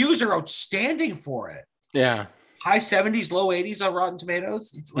reviews are outstanding for it. Yeah. High 70s, low 80s on Rotten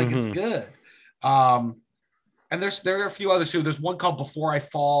Tomatoes. It's like it's good. And there are a few others too. There's one called Before I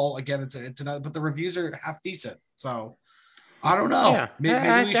Fall. Again, it's another, but the reviews are half decent. So I don't know. Yeah.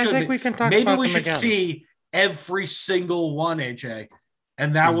 Maybe we should. I think we can talk maybe about we them should again. see every single one, AJ,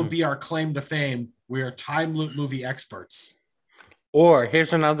 and that would be our claim to fame. We are time loop movie experts. Or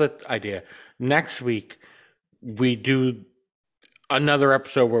here's another idea. Next week, we do another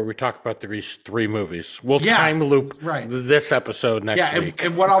episode where we talk about these 3 movies. We'll time loop this episode next week.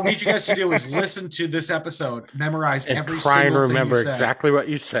 And what I'll need you guys to do is listen to this episode, memorize and every try and single remember thing you said, exactly what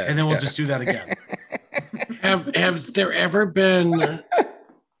you said. and then we'll just do that again. Have there ever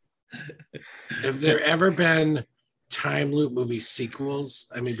been time loop movie sequels?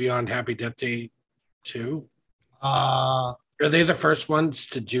 I mean, beyond Happy Death Day 2? Are they the first ones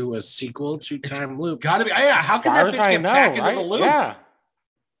to do a sequel to Time Loop? Gotta be. Yeah. How can that bitch get back into the loop? Yeah.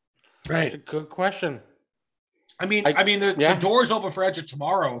 Right. It's a good question. I mean, the door's open for Edge of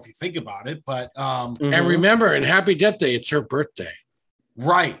Tomorrow if you think about it, but And remember, in Happy Death Day, it's her birthday.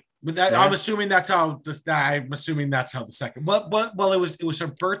 Right. But that, I'm assuming that's how the second. Well, it was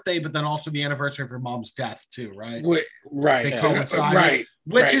her birthday, but then also the anniversary of her mom's death too, right? Right. They coincide. Right.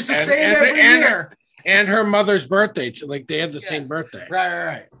 Which is the same every year. And her mother's birthday too. Like they had the same birthday.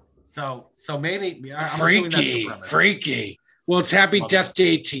 Right. So maybe I'm assuming that's the premise. Freaky. Well, it's Happy Death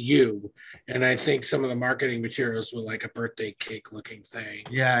Day to you, and I think some of the marketing materials were like a birthday cake looking thing.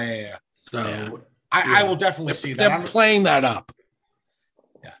 Yeah. So I will definitely see that. They're playing that up.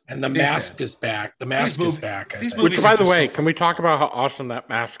 Yeah, and the mask is back. The mask is back. Which, by the way, can we talk about how awesome that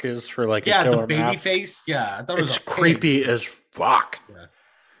mask is for like a killer the baby mask? face? Yeah, I thought it was creepy as fuck. Yeah.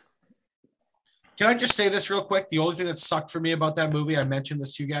 Can I just say this real quick? The only thing that sucked for me about that movie, I mentioned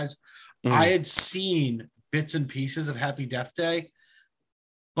this to you guys. I had seen bits and pieces of Happy Death Day,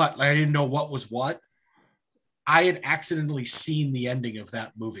 but I didn't know what was what. I had accidentally seen the ending of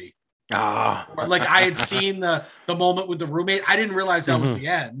that movie. Like I had seen the moment with the roommate. I didn't realize that was the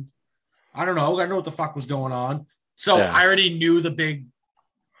end. I don't know. I know what the fuck was going on. So I already knew the big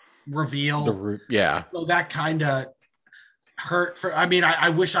reveal. So that kind of hurt for. I mean, I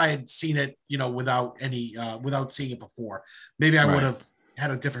wish I had seen it, without seeing it before. Maybe I would have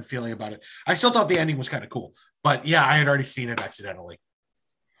had a different feeling about it. I still thought the ending was kind of cool, but yeah, I had already seen it accidentally.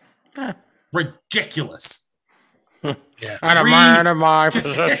 Ridiculous. Yeah. And a man in my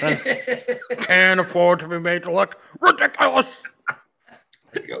position can't afford to be made to look ridiculous.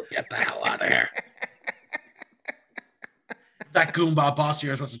 Go get the hell out of here. That Goomba boss of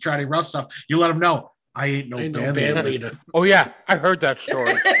yours wants to try any rough stuff. You let him know. I ain't no band leader. Oh, yeah. I heard that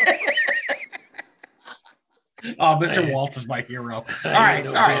story. Mr. Waltz is my hero. All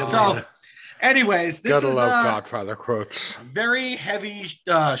right. So, anyways, this is Godfather quotes. Very heavy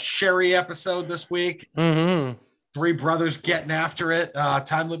Sherry episode this week. 3 brothers getting after it.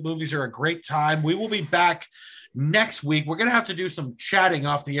 Time loop movies are a great time. We will be back next week. We're going to have to do some chatting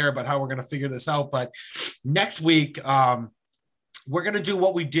off the air about how we're going to figure this out. But next week, we're going to do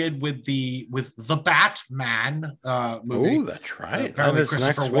what we did with the Batman movie. Oh, that's right. Apparently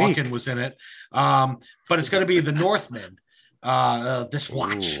Christopher Walken was in it. But it's going to be The Northman. This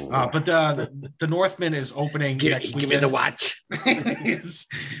watch. But the Northman is opening next week. Give me the watch.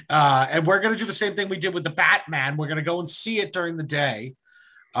 And we're going to do the same thing we did with the Batman. We're going to go and see it during the day.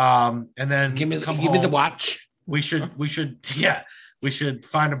 And then give me the watch. We should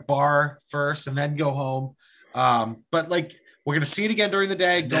find a bar first and then go home. But like, we're going to see it again during the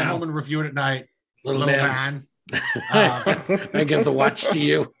day, go home and review it at night. Little man. I give the watch to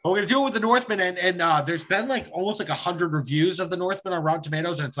you. We're going to do it with the Northman. And there's been almost 100 reviews of the Northman on Rotten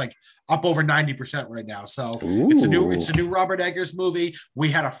Tomatoes. And it's up over 90% right now. So it's a new Robert Eggers movie. We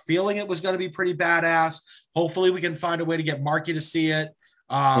had a feeling it was going to be pretty badass. Hopefully we can find a way to get Marky to see it.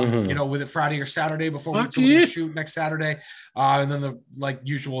 With it Friday or Saturday before we shoot next Saturday. And then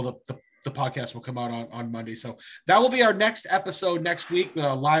the podcast will come out on Monday. So that will be our next episode next week.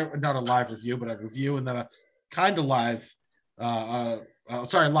 Not a live review, but a review and then a kind of live,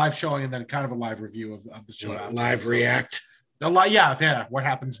 live showing and then kind of a live review of the show. Live react. Yeah. What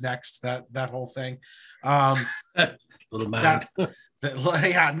happens next? That whole thing. Little man.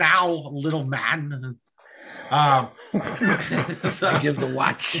 Now little man. So, I give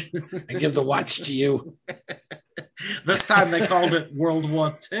the watch to you. This time they called it World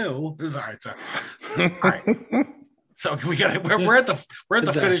War II. All right. So we're at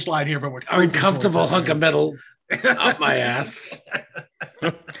the finish line here, but we're uncomfortable hunk of metal up my ass.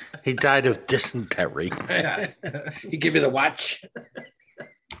 He died of dysentery. Yeah. You give me the watch.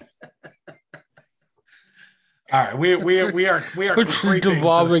 All right, we are Which is creeping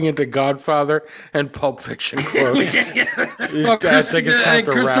devolving into Godfather and Pulp Fiction quotes. Well, I think it's time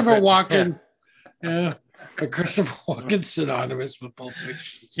to wrap Christopher it. Walken. Yeah. But Christopher Walken's synonymous with Pulp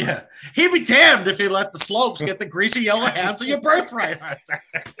Fiction. So. Yeah, he'd be damned if he let the slopes get the greasy yellow hands of your birthright.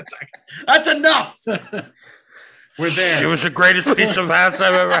 That's enough. We're It there. was the greatest piece of ass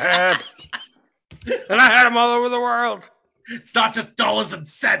I've ever had. And I had them all over the world. It's not just dollars and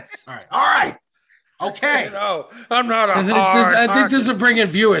cents. All right. Okay. No, I'm not a I think, hard. I think this will bring in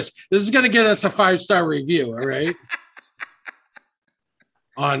viewers. This is going to get us a 5-star review, all right?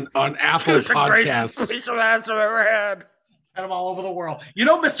 on Apple It's the greatest Podcasts. piece of ass I've ever had. Had them all over the world. You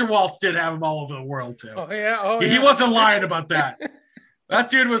know, Mr. Waltz did have them all over the world too. Oh yeah, He wasn't lying about that. That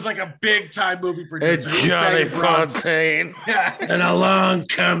dude was like a big time movie It's producer. He was Johnny banging broads. Fontaine. Yeah. And along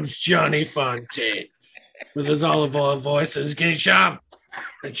comes Johnny Fontaine with his olive oil voice and his skinny shop.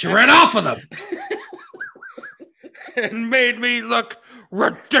 And she ran off with him. And made me look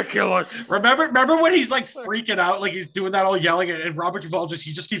ridiculous. Remember when he's like freaking out, like he's doing that all yelling, and Robert Duvall just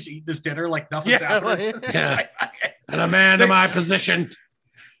keeps eating this dinner like nothing's happening. like- Yeah. And a man in my position.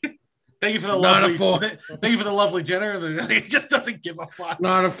 Thank you for the Not lovely. a fool. Thank you for the lovely dinner. He just doesn't give a fuck.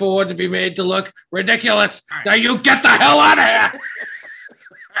 Not afford to be made to look ridiculous. Now you get the hell out of here.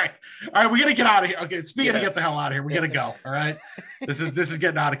 All right, we gotta get out of here. Okay, speaking of get the hell out of here, we gotta go. All right, this is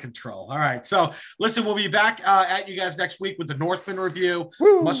getting out of control. All right, so listen, we'll be back at you guys next week with the Northman review,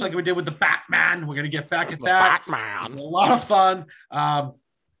 much like we did with the Batman. We're gonna get back at that. Batman. A lot of fun.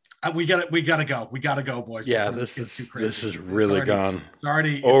 We gotta go, boys. Yeah, before this gets too is crazy. this is It's really already- gone It's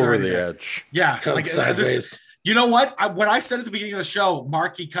already over the there. edge. Yeah, Come like sideways. you know what? When I said at the beginning of the show,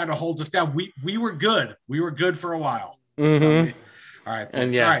 Marky kind of holds us down. We were good. We were good for a while. Mhm. All right, And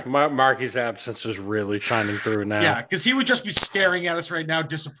boys. yeah, All right. Marky's absence is really shining through now. Yeah, because he would just be staring at us right now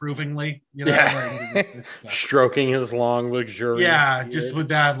disapprovingly. You know, Yeah. like, he's just- Stroking his long, luxurious. yeah, beard. just with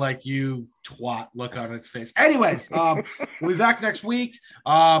that like you twat look on its face. Anyways, we'll be back next week.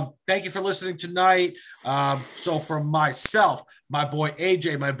 Thank you for listening tonight. So from myself, my boy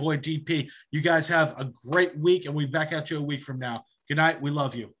AJ, my boy DP, you guys have a great week, and we'll be back at you a week from now. Good night. We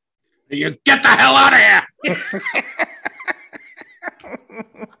love you. You get the hell out of here.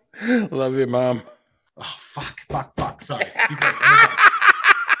 Love you, Mom. Oh, fuck. Sorry.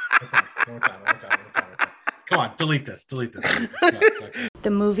 One more time. Come on, delete this. Come on.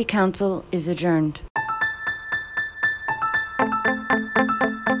 The movie council is adjourned.